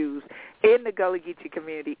issues in the Gullah Geechee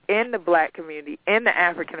community, in the black community, in the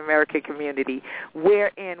African American community,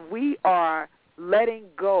 wherein we are letting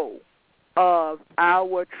go of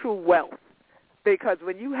our true wealth. Because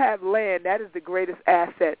when you have land, that is the greatest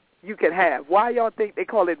asset you can have. Why y'all think they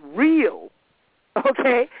call it real?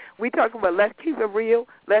 Okay? We talking about let's keep it real,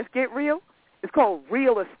 let's get real. It's called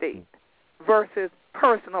real estate versus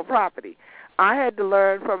personal property. I had to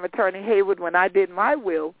learn from Attorney Hayward when I did my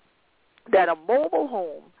will that a mobile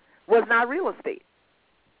home was not real estate.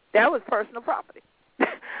 That was personal property.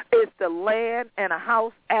 It's the land and a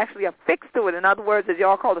house actually affixed to it. In other words, as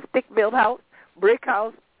y'all call a stick-built house, brick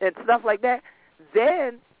house, and stuff like that,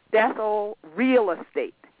 then that's all real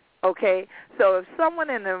estate, okay? So if someone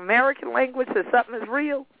in the American language says something is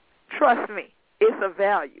real, trust me, it's a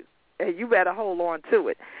value, and you better hold on to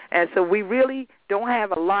it. And so we really don't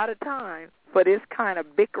have a lot of time for this kind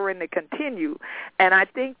of bickering to continue, and I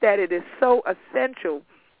think that it is so essential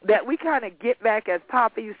that we kind of get back, as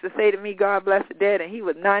Papa used to say to me, God bless the dead, and he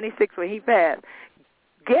was 96 when he passed,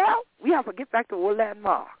 gal, we have to get back to old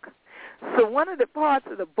landmark. So one of the parts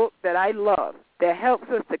of the book that I love that helps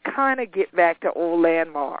us to kind of get back to old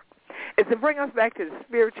landmark is to bring us back to the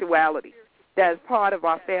spirituality that is part of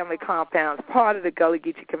our family compounds, part of the Gullah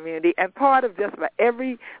Geechee community, and part of just about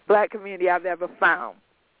every black community I've ever found.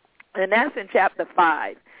 And that's in Chapter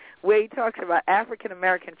 5, where he talks about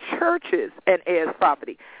African-American churches and heirs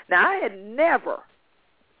property. Now, I had never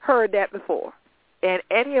heard that before. In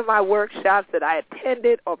any of my workshops that I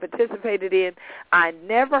attended or participated in, I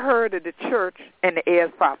never heard of the church and the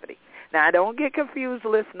heirs property. Now, don't get confused,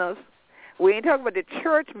 listeners. We ain't talking about the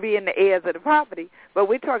church being the heirs of the property, but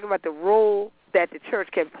we're talking about the role that the church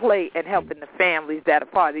can play in helping the families that are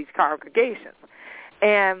part of these congregations.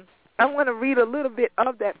 And I want to read a little bit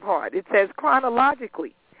of that part. It says,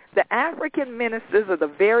 chronologically, the African ministers of the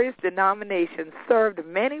various denominations served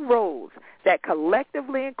many roles that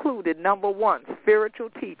collectively included, number one, spiritual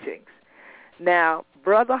teachings. Now,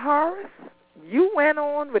 Brother Horace, you went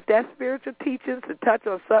on with that spiritual teachings to touch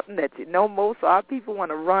on something that you know most of our people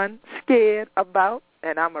want to run scared about,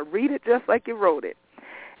 and I'm going to read it just like you wrote it.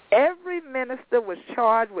 Every minister was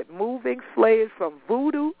charged with moving slaves from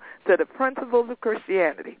voodoo to the principles of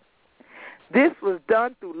Christianity. This was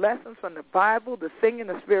done through lessons from the Bible, the singing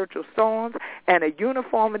of spiritual songs, and a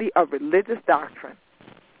uniformity of religious doctrine.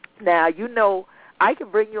 Now, you know, I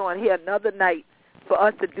can bring you on here another night for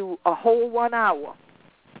us to do a whole 1 hour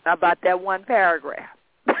about that one paragraph.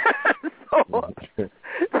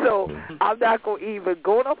 so I'm not going to even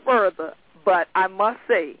go no further, but I must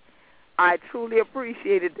say I truly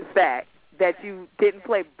appreciated the fact that you didn't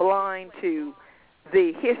play blind to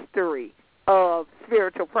the history of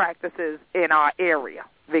spiritual practices in our area,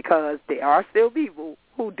 because there are still people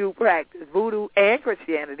who do practice voodoo and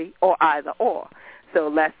Christianity, or either or. So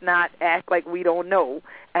let's not act like we don't know,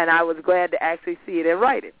 and I was glad to actually see it in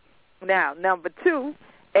writing. Now, number two,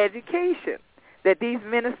 education, that these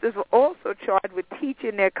ministers were also charged with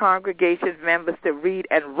teaching their congregation's members to read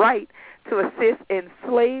and write to assist in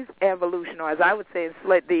enslaved evolution, or as I would say,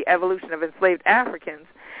 the evolution of enslaved Africans,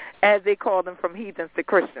 as they call them, from heathens to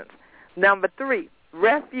Christians. Number three,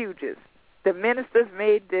 refuges. The ministers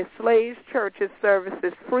made the slaves' churches'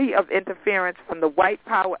 services free of interference from the white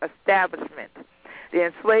power establishment. The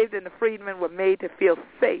enslaved and the freedmen were made to feel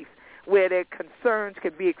safe, where their concerns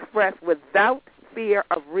could be expressed without fear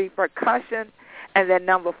of repercussion. And then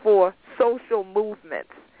number four, social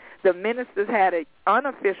movements. The ministers had an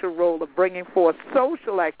unofficial role of bringing forth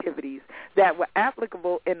social activities that were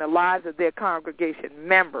applicable in the lives of their congregation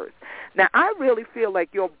members. Now, I really feel like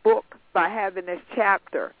your book, by having this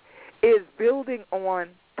chapter, is building on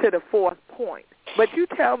to the fourth point. But you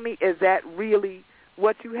tell me, is that really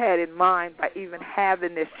what you had in mind by even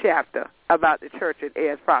having this chapter about the church and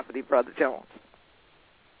heirs property, Brother Jones?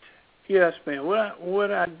 Yes, ma'am.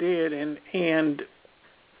 What I did, and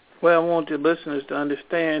what I want the listeners to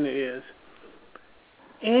understand is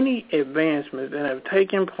any advancements that have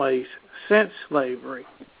taken place since slavery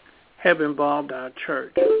have involved our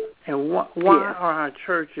church. And why are our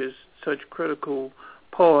churches such critical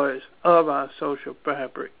parts of our social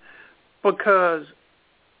fabric? Because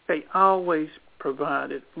they always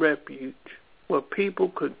provided refuge where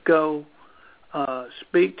people could go,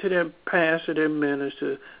 speak to their pastor, their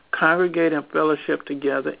minister, congregate and fellowship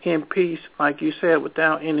together in peace, like you said,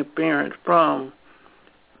 without interference from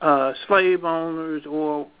slave owners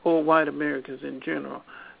or white Americans in general.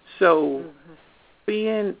 So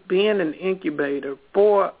being an incubator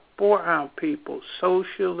for our people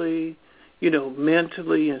socially,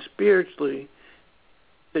 mentally and spiritually,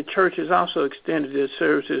 the church has also extended its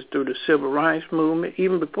services through the civil rights movement,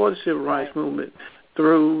 even before the civil rights movement,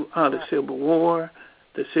 through the Civil War,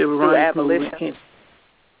 the Civil Rights Movement.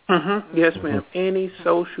 Yes, ma'am. Any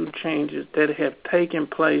social changes that have taken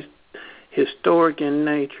place, historic in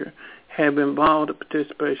nature, have involved the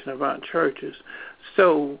participation of our churches.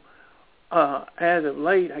 So, as of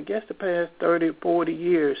late, I guess the past 30 or 40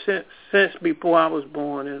 years, since before I was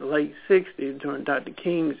born in the late 60s, during Dr.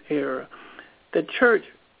 King's era, the church,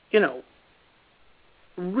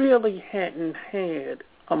 really hadn't had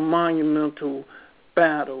a monumental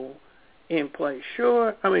battle in place.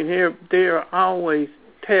 Sure, I mean, there are always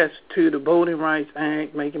tests to the Voting Rights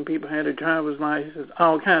Act, making people have their driver's license,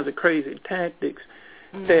 all kinds of crazy tactics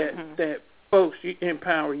that folks in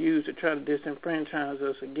power use to try to disenfranchise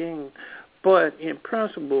us again. But in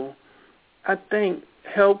principle, I think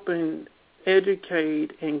helping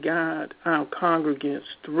educate and guide our congregants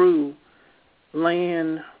through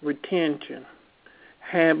land retention,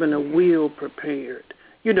 having a will prepared,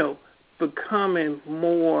 becoming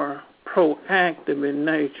more proactive in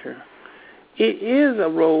nature, it is a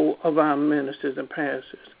role of our ministers and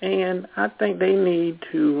pastors. And I think they need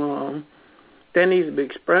to, that needs to be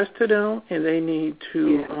expressed to them, and they need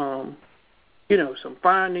to, some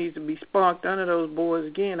fire needs to be sparked under those boys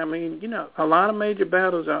again. I mean, a lot of major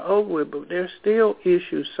battles are over with, but there's still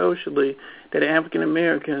issues socially that African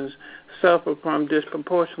Americans suffer from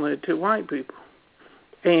disproportionately to white people.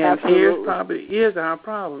 And Heirs probably is our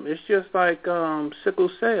problem. It's just like sickle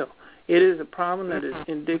cell. It is a problem that is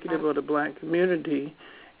indicative of the black community.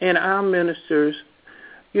 And our ministers,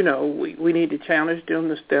 we need to challenge them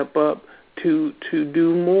to step up to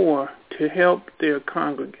do more to help their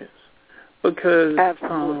congregants. Because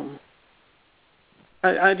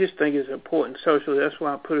I just think it's important socially. That's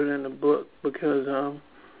why I put it in the book, because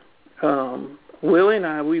Willie and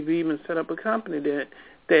I, we've even set up a company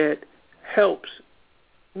that helps.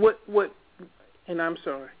 And I'm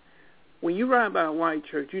sorry, when you ride by a white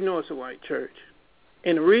church, you know it's a white church.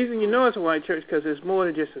 And the reason you know it's a white church is because it's more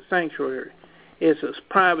than just a sanctuary. It's a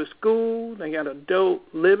private school. They got adult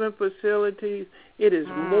living facilities. It is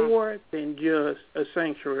more than just a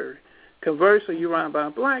sanctuary. Conversely, you ride by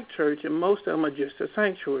a black church, and most of them are just a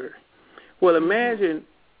sanctuary. Well, imagine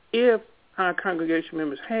if our congregation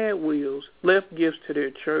members had wills, left gifts to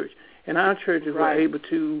their church, and our churches were able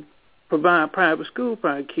to provide private school for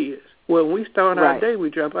our kids. Well, when we start our day, we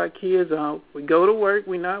drop our kids off. We go to work.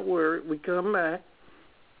 We not worried. We come back.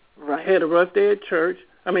 Had a rough day at church.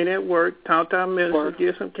 At work. Talk to our minister,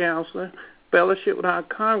 get some counseling, fellowship with our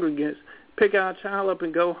congregants, pick our child up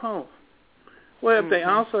and go home. Well, if they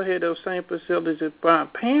also had those same facilities for our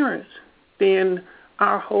parents, then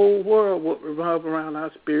our whole world would revolve around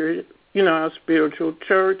our spirit, our spiritual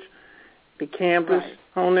church, the campus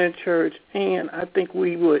on that church, and I think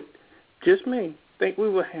we would, we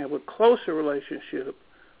would have a closer relationship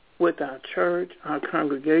with our church, our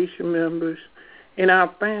congregation members, and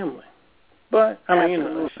our family. But,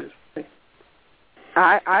 it's just me.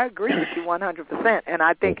 I agree with you 100%, and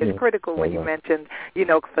I think it's critical when you mentioned,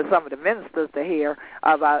 for some of the ministers to hear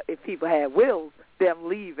about if people had wills, them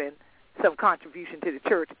leaving some contribution to the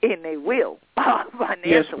church in their will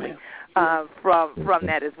financially from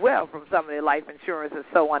that as well, from some of their life insurance and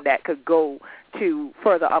so on that could go to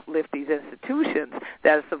further uplift these institutions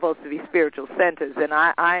that are supposed to be spiritual centers. And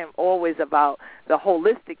I am always about the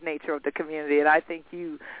holistic nature of the community, and I think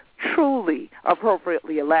you truly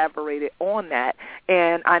appropriately elaborated on that.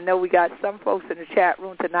 And I know we got some folks in the chat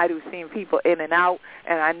room tonight who've seen people in and out,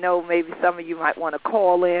 and I know maybe some of you might want to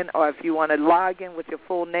call in, or if you want to log in with your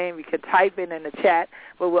full name, you can type in the chat.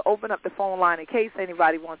 But we'll open up the phone line in case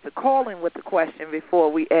anybody wants to call in with a question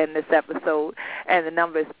before we end this episode. And the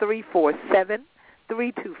number is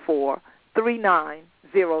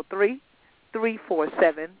 347-324-3903.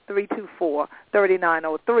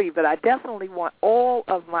 347-324-3903. But I definitely want all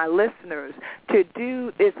of my listeners to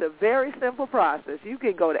do, it's a very simple process. You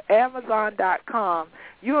can go to Amazon.com.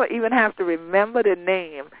 You don't even have to remember the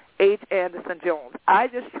name, H. Anderson Jones. I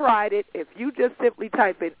just tried it. If you just simply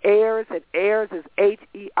type in Heirs, and Heirs is Heirs,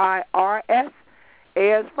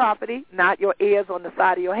 Heirs Property, not your ears on the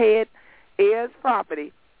side of your head, Heirs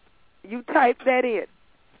Property, you type that in,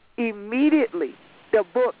 immediately the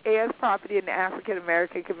book, Heirs Property in the African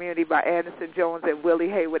American Community by Anderson Jones and Willie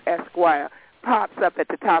Hayward, Esquire, pops up at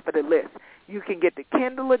the top of the list. You can get the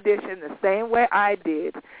Kindle edition the same way I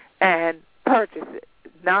did and purchase it,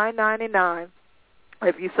 $9.99.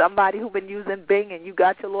 If you're somebody who's been using Bing and you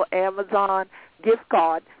got your little Amazon gift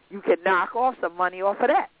card, you can knock off some money off of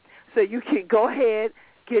that. So you can go ahead,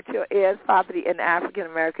 get your Heirs Property in the African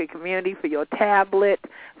American Community for your tablet,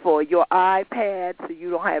 for your iPad, so you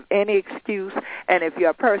don't have any excuse. And if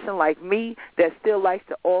you're a person like me that still likes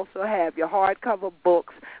to also have your hardcover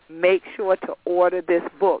books, make sure to order this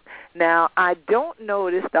book. Now, I don't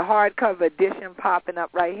notice the hardcover edition popping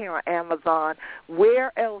up right here on Amazon.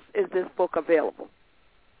 Where else is this book available?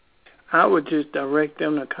 I would just direct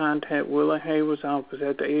them to contact Willie Hayward's office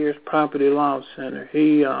at the Heirs Property Law Center.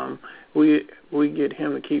 We get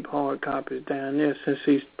him to keep hard copies down there since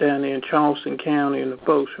he's down there in Charleston County, and the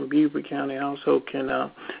folks from Beaufort County also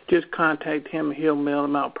can just contact him and he'll mail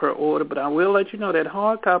them out per order. But I will let you know that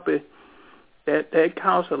hard copy, that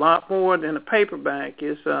costs a lot more than a paperback.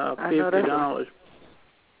 It's $50.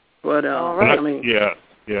 But right. I mean, yeah.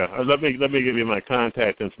 Let me give you my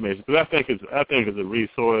contact information, because I think it's a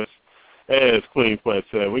resource. As Queen Quet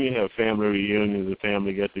said, when you have family reunions and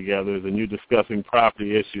family get-togethers and you're discussing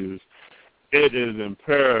property issues, it is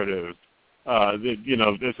imperative that,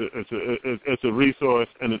 it's a resource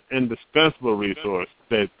and an indispensable resource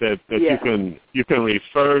that you can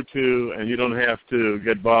refer to, and you don't have to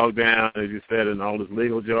get bogged down, as you said, in all this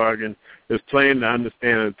legal jargon. It's plain to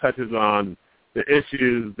understand. It touches on the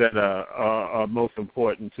issues that are most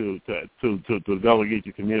important to the Gullah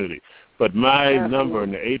Geechee community. But my number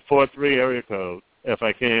in the 843 area code, if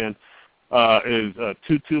I can, is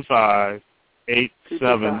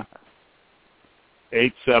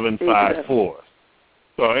 225-8754.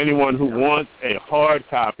 So anyone who wants a hard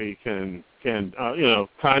copy can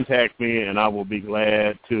contact me, and I will be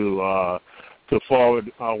glad to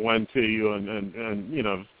forward one to you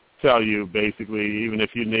and tell you basically, even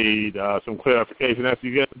if you need some clarification after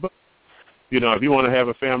you get the book. If you want to have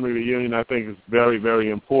a family reunion, I think it's very,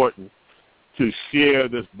 very important to share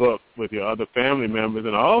this book with your other family members,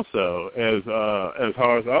 and also, as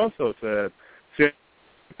Horace also said, share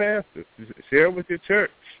with your pastors, share with your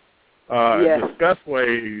church, discuss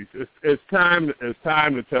ways. It's time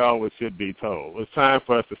to tell what should be told. It's time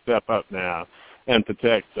for us to step up now and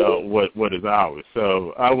protect what is ours.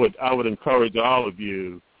 So I would encourage all of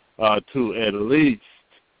you to at least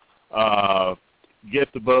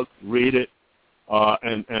get the book, read it,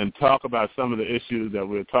 and talk about some of the issues that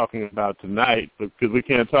we're talking about tonight, because we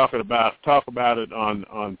can't talk about it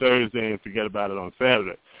on Thursday and forget about it on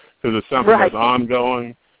Saturday, because it's something that's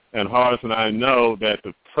ongoing. And Horace and I know that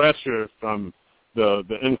the pressure from the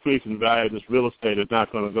increase in value of this real estate is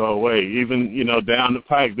not going to go away. Even, down the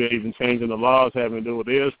pike, they're even changing the laws having to do with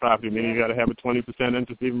heirs property, meaning you got to have a 20%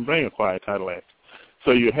 interest to even bring a quiet title action.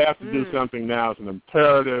 So you have to do something now. It's an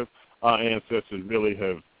imperative. Our ancestors really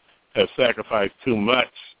have sacrificed too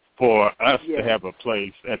much for us to have a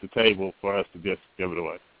place at the table for us to just give it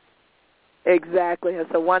away. Exactly. And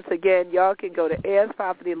so once again, y'all can go to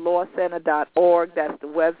heirspropertylawcenter.org. That's the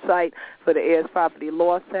website for the Heirs Property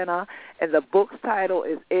Law Center. And the book's title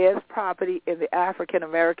is Heirs Property in the African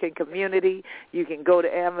American Community. You can go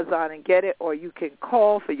to Amazon and get it, or you can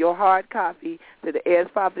call for your hard copy to the Heirs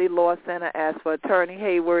Property Law Center. As for Attorney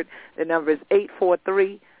Hayward, the number is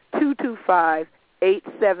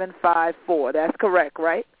 843-225-8754. That's correct,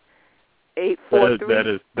 right?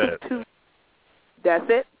 843-225. That's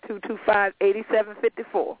it,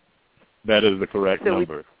 225-8754. That is the correct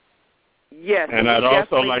number. Yes. And I'd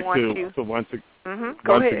also like to once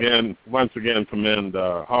again commend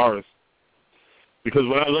Horace, because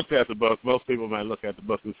when I looked at the book, most people might look at the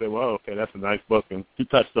book and say, well, okay, that's a nice book, and he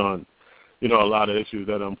touched on, a lot of issues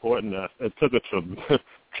that are important. It took a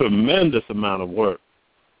tremendous amount of work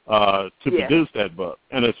to produce that book,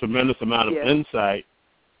 and a tremendous amount of insight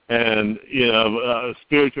and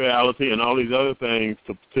spirituality and all these other things.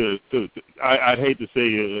 I'd hate to say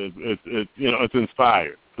it's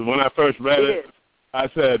inspired. Because when I first read it, I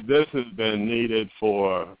said this has been needed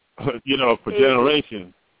for for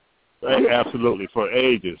generations, right? Absolutely, for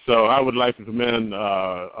ages. So I would like to commend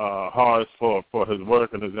Horace for his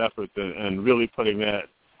work and his efforts and really putting that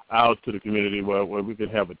out to the community where we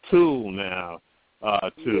could have a tool now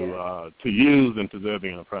to use in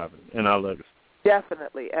preserving our property and our legacy.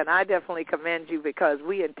 Definitely, and I definitely commend you, because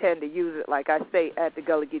we intend to use it, like I say, at the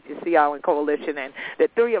Gullah Geechee Sea Island Coalition, and the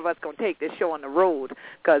three of us going to take this show on the road,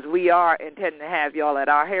 because we are intending to have y'all at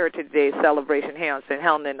our Heritage Day celebration here in St.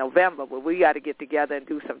 Helena in November, but we got to get together and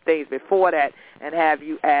do some things before that and have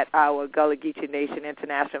you at our Gullah Geechee Nation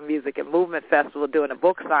International Music and Movement Festival doing a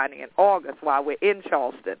book signing in August while we're in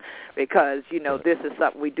Charleston, because, this is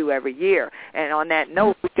something we do every year. And on that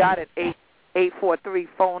note, we got an 843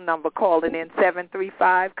 phone number calling in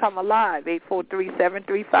 735 Come Alive,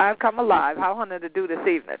 843-735 Come Alive. How Hunter to do this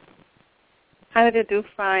evening? How to do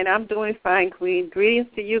fine. I'm doing fine, Queen. Greetings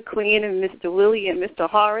to you, Queen, and Mr. Willie and Mr.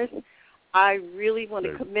 Horace. I really want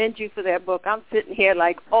to commend you for that book. I'm sitting here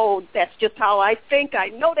like, oh, that's just how I think. I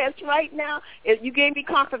know that's right now. You gave me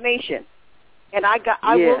confirmation. And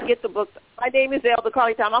I will get the book. My name is Elder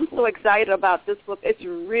Carly Tom. I'm so excited about this book. It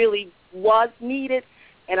really was needed,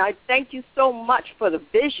 and I thank you so much for the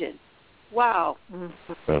vision. Wow.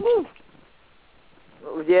 Mm-hmm.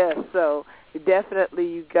 Yes, so definitely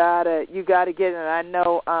you gotta get it. And I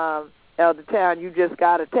know, Elder Town, you just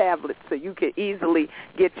got a tablet, so you can easily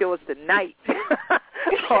get yours tonight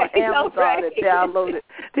on Amazon and download it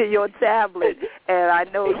to your tablet. And I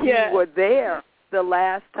know you were there the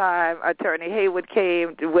last time Attorney Haywood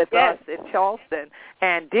came with us in Charleston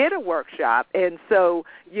and did a workshop. And so,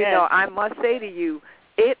 you know, I must say to you,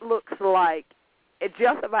 it looks like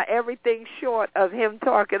just about everything short of him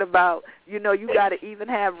talking about, you know, you got to even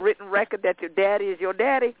have written record that your daddy is your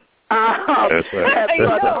daddy. That's right.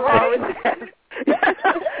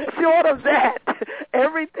 Short of that,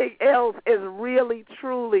 everything else is really,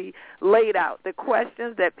 truly laid out. The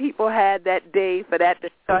questions that people had that day for that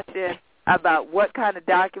discussion about what kind of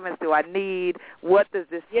documents do I need, what does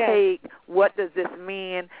this take, what does this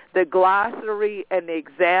mean, the glossary and the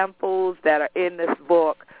examples that are in this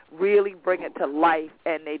book really bring it to life,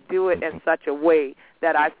 and they do it in such a way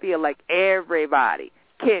that I feel like everybody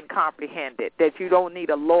can comprehend it, that you don't need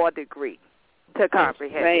a law degree to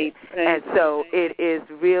comprehend it. And so it is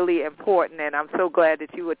really important, and I'm so glad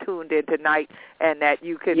that you were tuned in tonight and that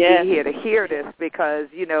you could be here to hear this, because,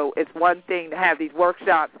 you know, it's one thing to have these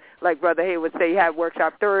workshops, like Brother Haywood say, you have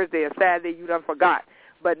workshop Thursday or Saturday, you done forgot.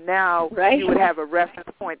 But now you would have a reference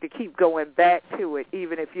point to keep going back to it,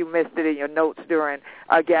 even if you missed it in your notes during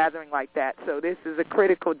a gathering like that. So this is a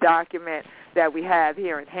critical document that we have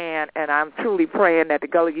here in hand, and I'm truly praying that the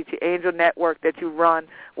Gullah Geechee Angel Network that you run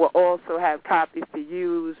will also have copies to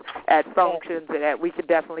use at functions, and that we can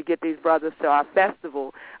definitely get these brothers to our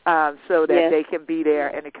festival so that they can be there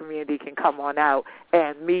and the community can come on out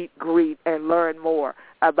and meet, greet, and learn more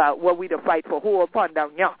about what we to fight for, who upon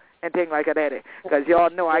down young, and things like that. Because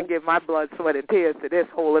y'all know I give my blood, sweat, and tears to this,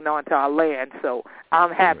 holding on to our land. So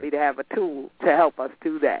I'm happy to have a tool to help us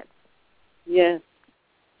do that. Yes.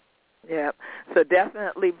 Yeah. So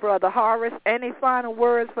definitely, Brother Horace, any final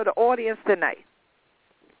words for the audience tonight?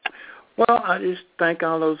 Well, I just thank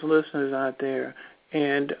all those listeners out there,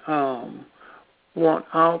 and want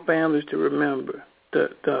all families to remember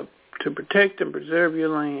to protect and preserve your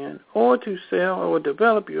land, or to sell or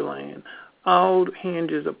develop your land, all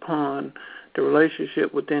hinges upon the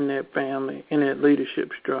relationship within that family and that leadership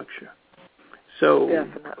structure. So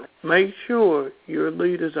make sure your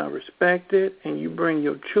leaders are respected, and you bring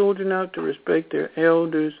your children up to respect their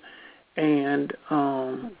elders, and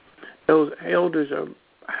those elders are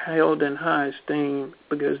held in high esteem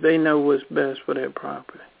because they know what's best for their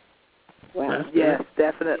property. Wow. Yes,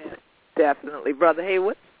 definitely. Brother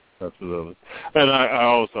Haywood? Absolutely. And I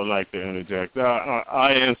also like to interject.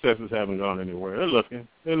 Our ancestors haven't gone anywhere. They're looking.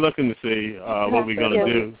 They're looking to see what we're going to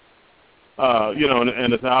do. You know,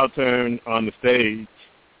 and it's our turn on the stage.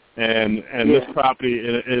 And this property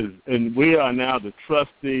is, and we are now the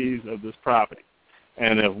trustees of this property.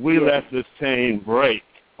 And if we let this chain break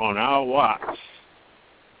on our watch,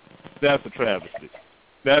 that's a travesty.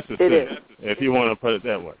 That's a sin, if you want to put it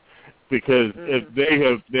that way. Because if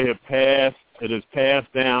they have passed, it is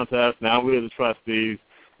passed down to us. Now we're the trustees,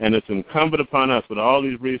 and it's incumbent upon us with all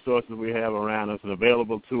these resources we have around us and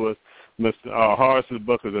available to us. Mr. Horace's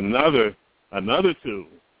book is another tool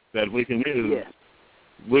that we can use. Yes.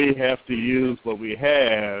 We have to use what we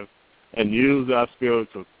have and use our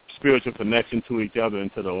spiritual connection to each other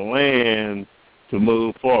and to the land to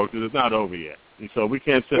move forward, because it's not over yet. And so we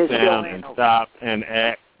can't sit down and stop and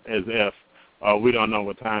act as if we don't know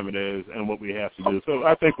what time it is and what we have to do. So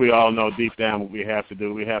I think we all know deep down what we have to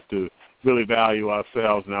do. We have to really value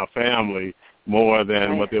ourselves and our family more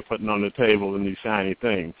than what they're putting on the table in these shiny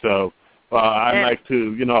things. So I'd like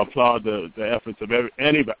to, applaud the efforts of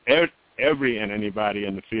every and anybody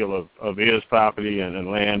in the field of Heirs property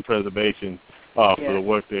and land preservation for the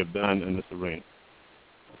work they've done in this arena.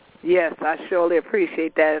 Yes, I surely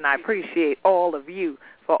appreciate that, and I appreciate all of you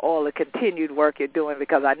for all the continued work you're doing,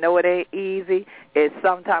 because I know it ain't easy. It's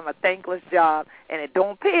sometimes a thankless job, and it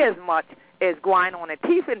don't pay as much as going on and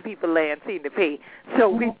teething people land seem to pay. So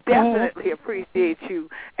we definitely appreciate you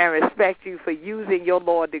and respect you for using your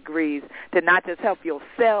law degrees to not just help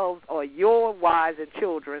yourselves or your wives and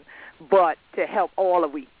children, but to help all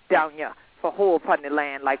of we down here for whole upon the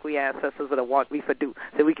land like we ancestors would have want we for do.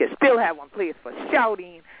 So we can still have one place for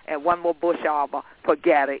shouting and one more bush arbor for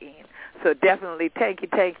gathering. So definitely thank you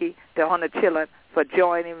to Hunter Chillin for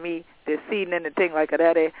joining me this evening and things like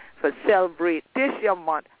that, for celebrate this year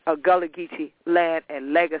month of Gullah Geechee land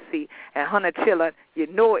and legacy. And Hunter Chillin, you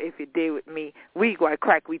know if you did with me, we going to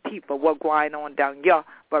crack we teeth for what's going on down here,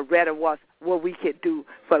 but rather was what we can do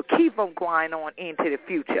for keep them going on into the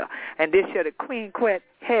future. And this year the Queen Quet,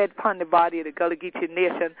 head upon the body of the Gullah Geechee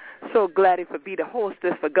Nation. So glad to be the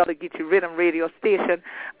hostess for Gullah Geechee Rhythm Radio Station.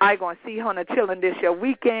 I going to see her children this year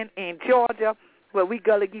weekend in Georgia. Well, we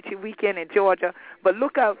Gullah Geechee weekend in Georgia. But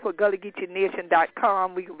look out for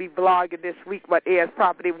GullahGeecheeNation.com. We will be blogging this week about Heirs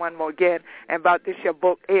Property one more again and about this your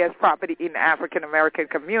book, Heirs Property in the African-American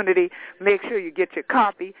Community. Make sure you get your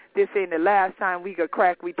copy. This ain't the last time we could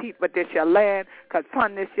crack we teeth, but this your land. Because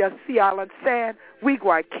upon this your Sea Island sand, we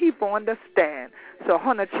going to keep on the stand. So,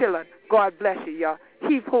 Hunter children, God bless you, y'all.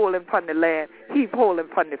 Keep holding upon the land. Keep holding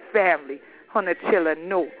upon the family. Hunter children,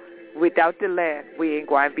 know without the land, we ain't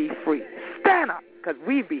going to be free. Stand up, because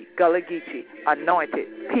we be Gullah Geechee, anointed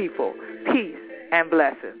people, peace and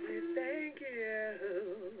blessings.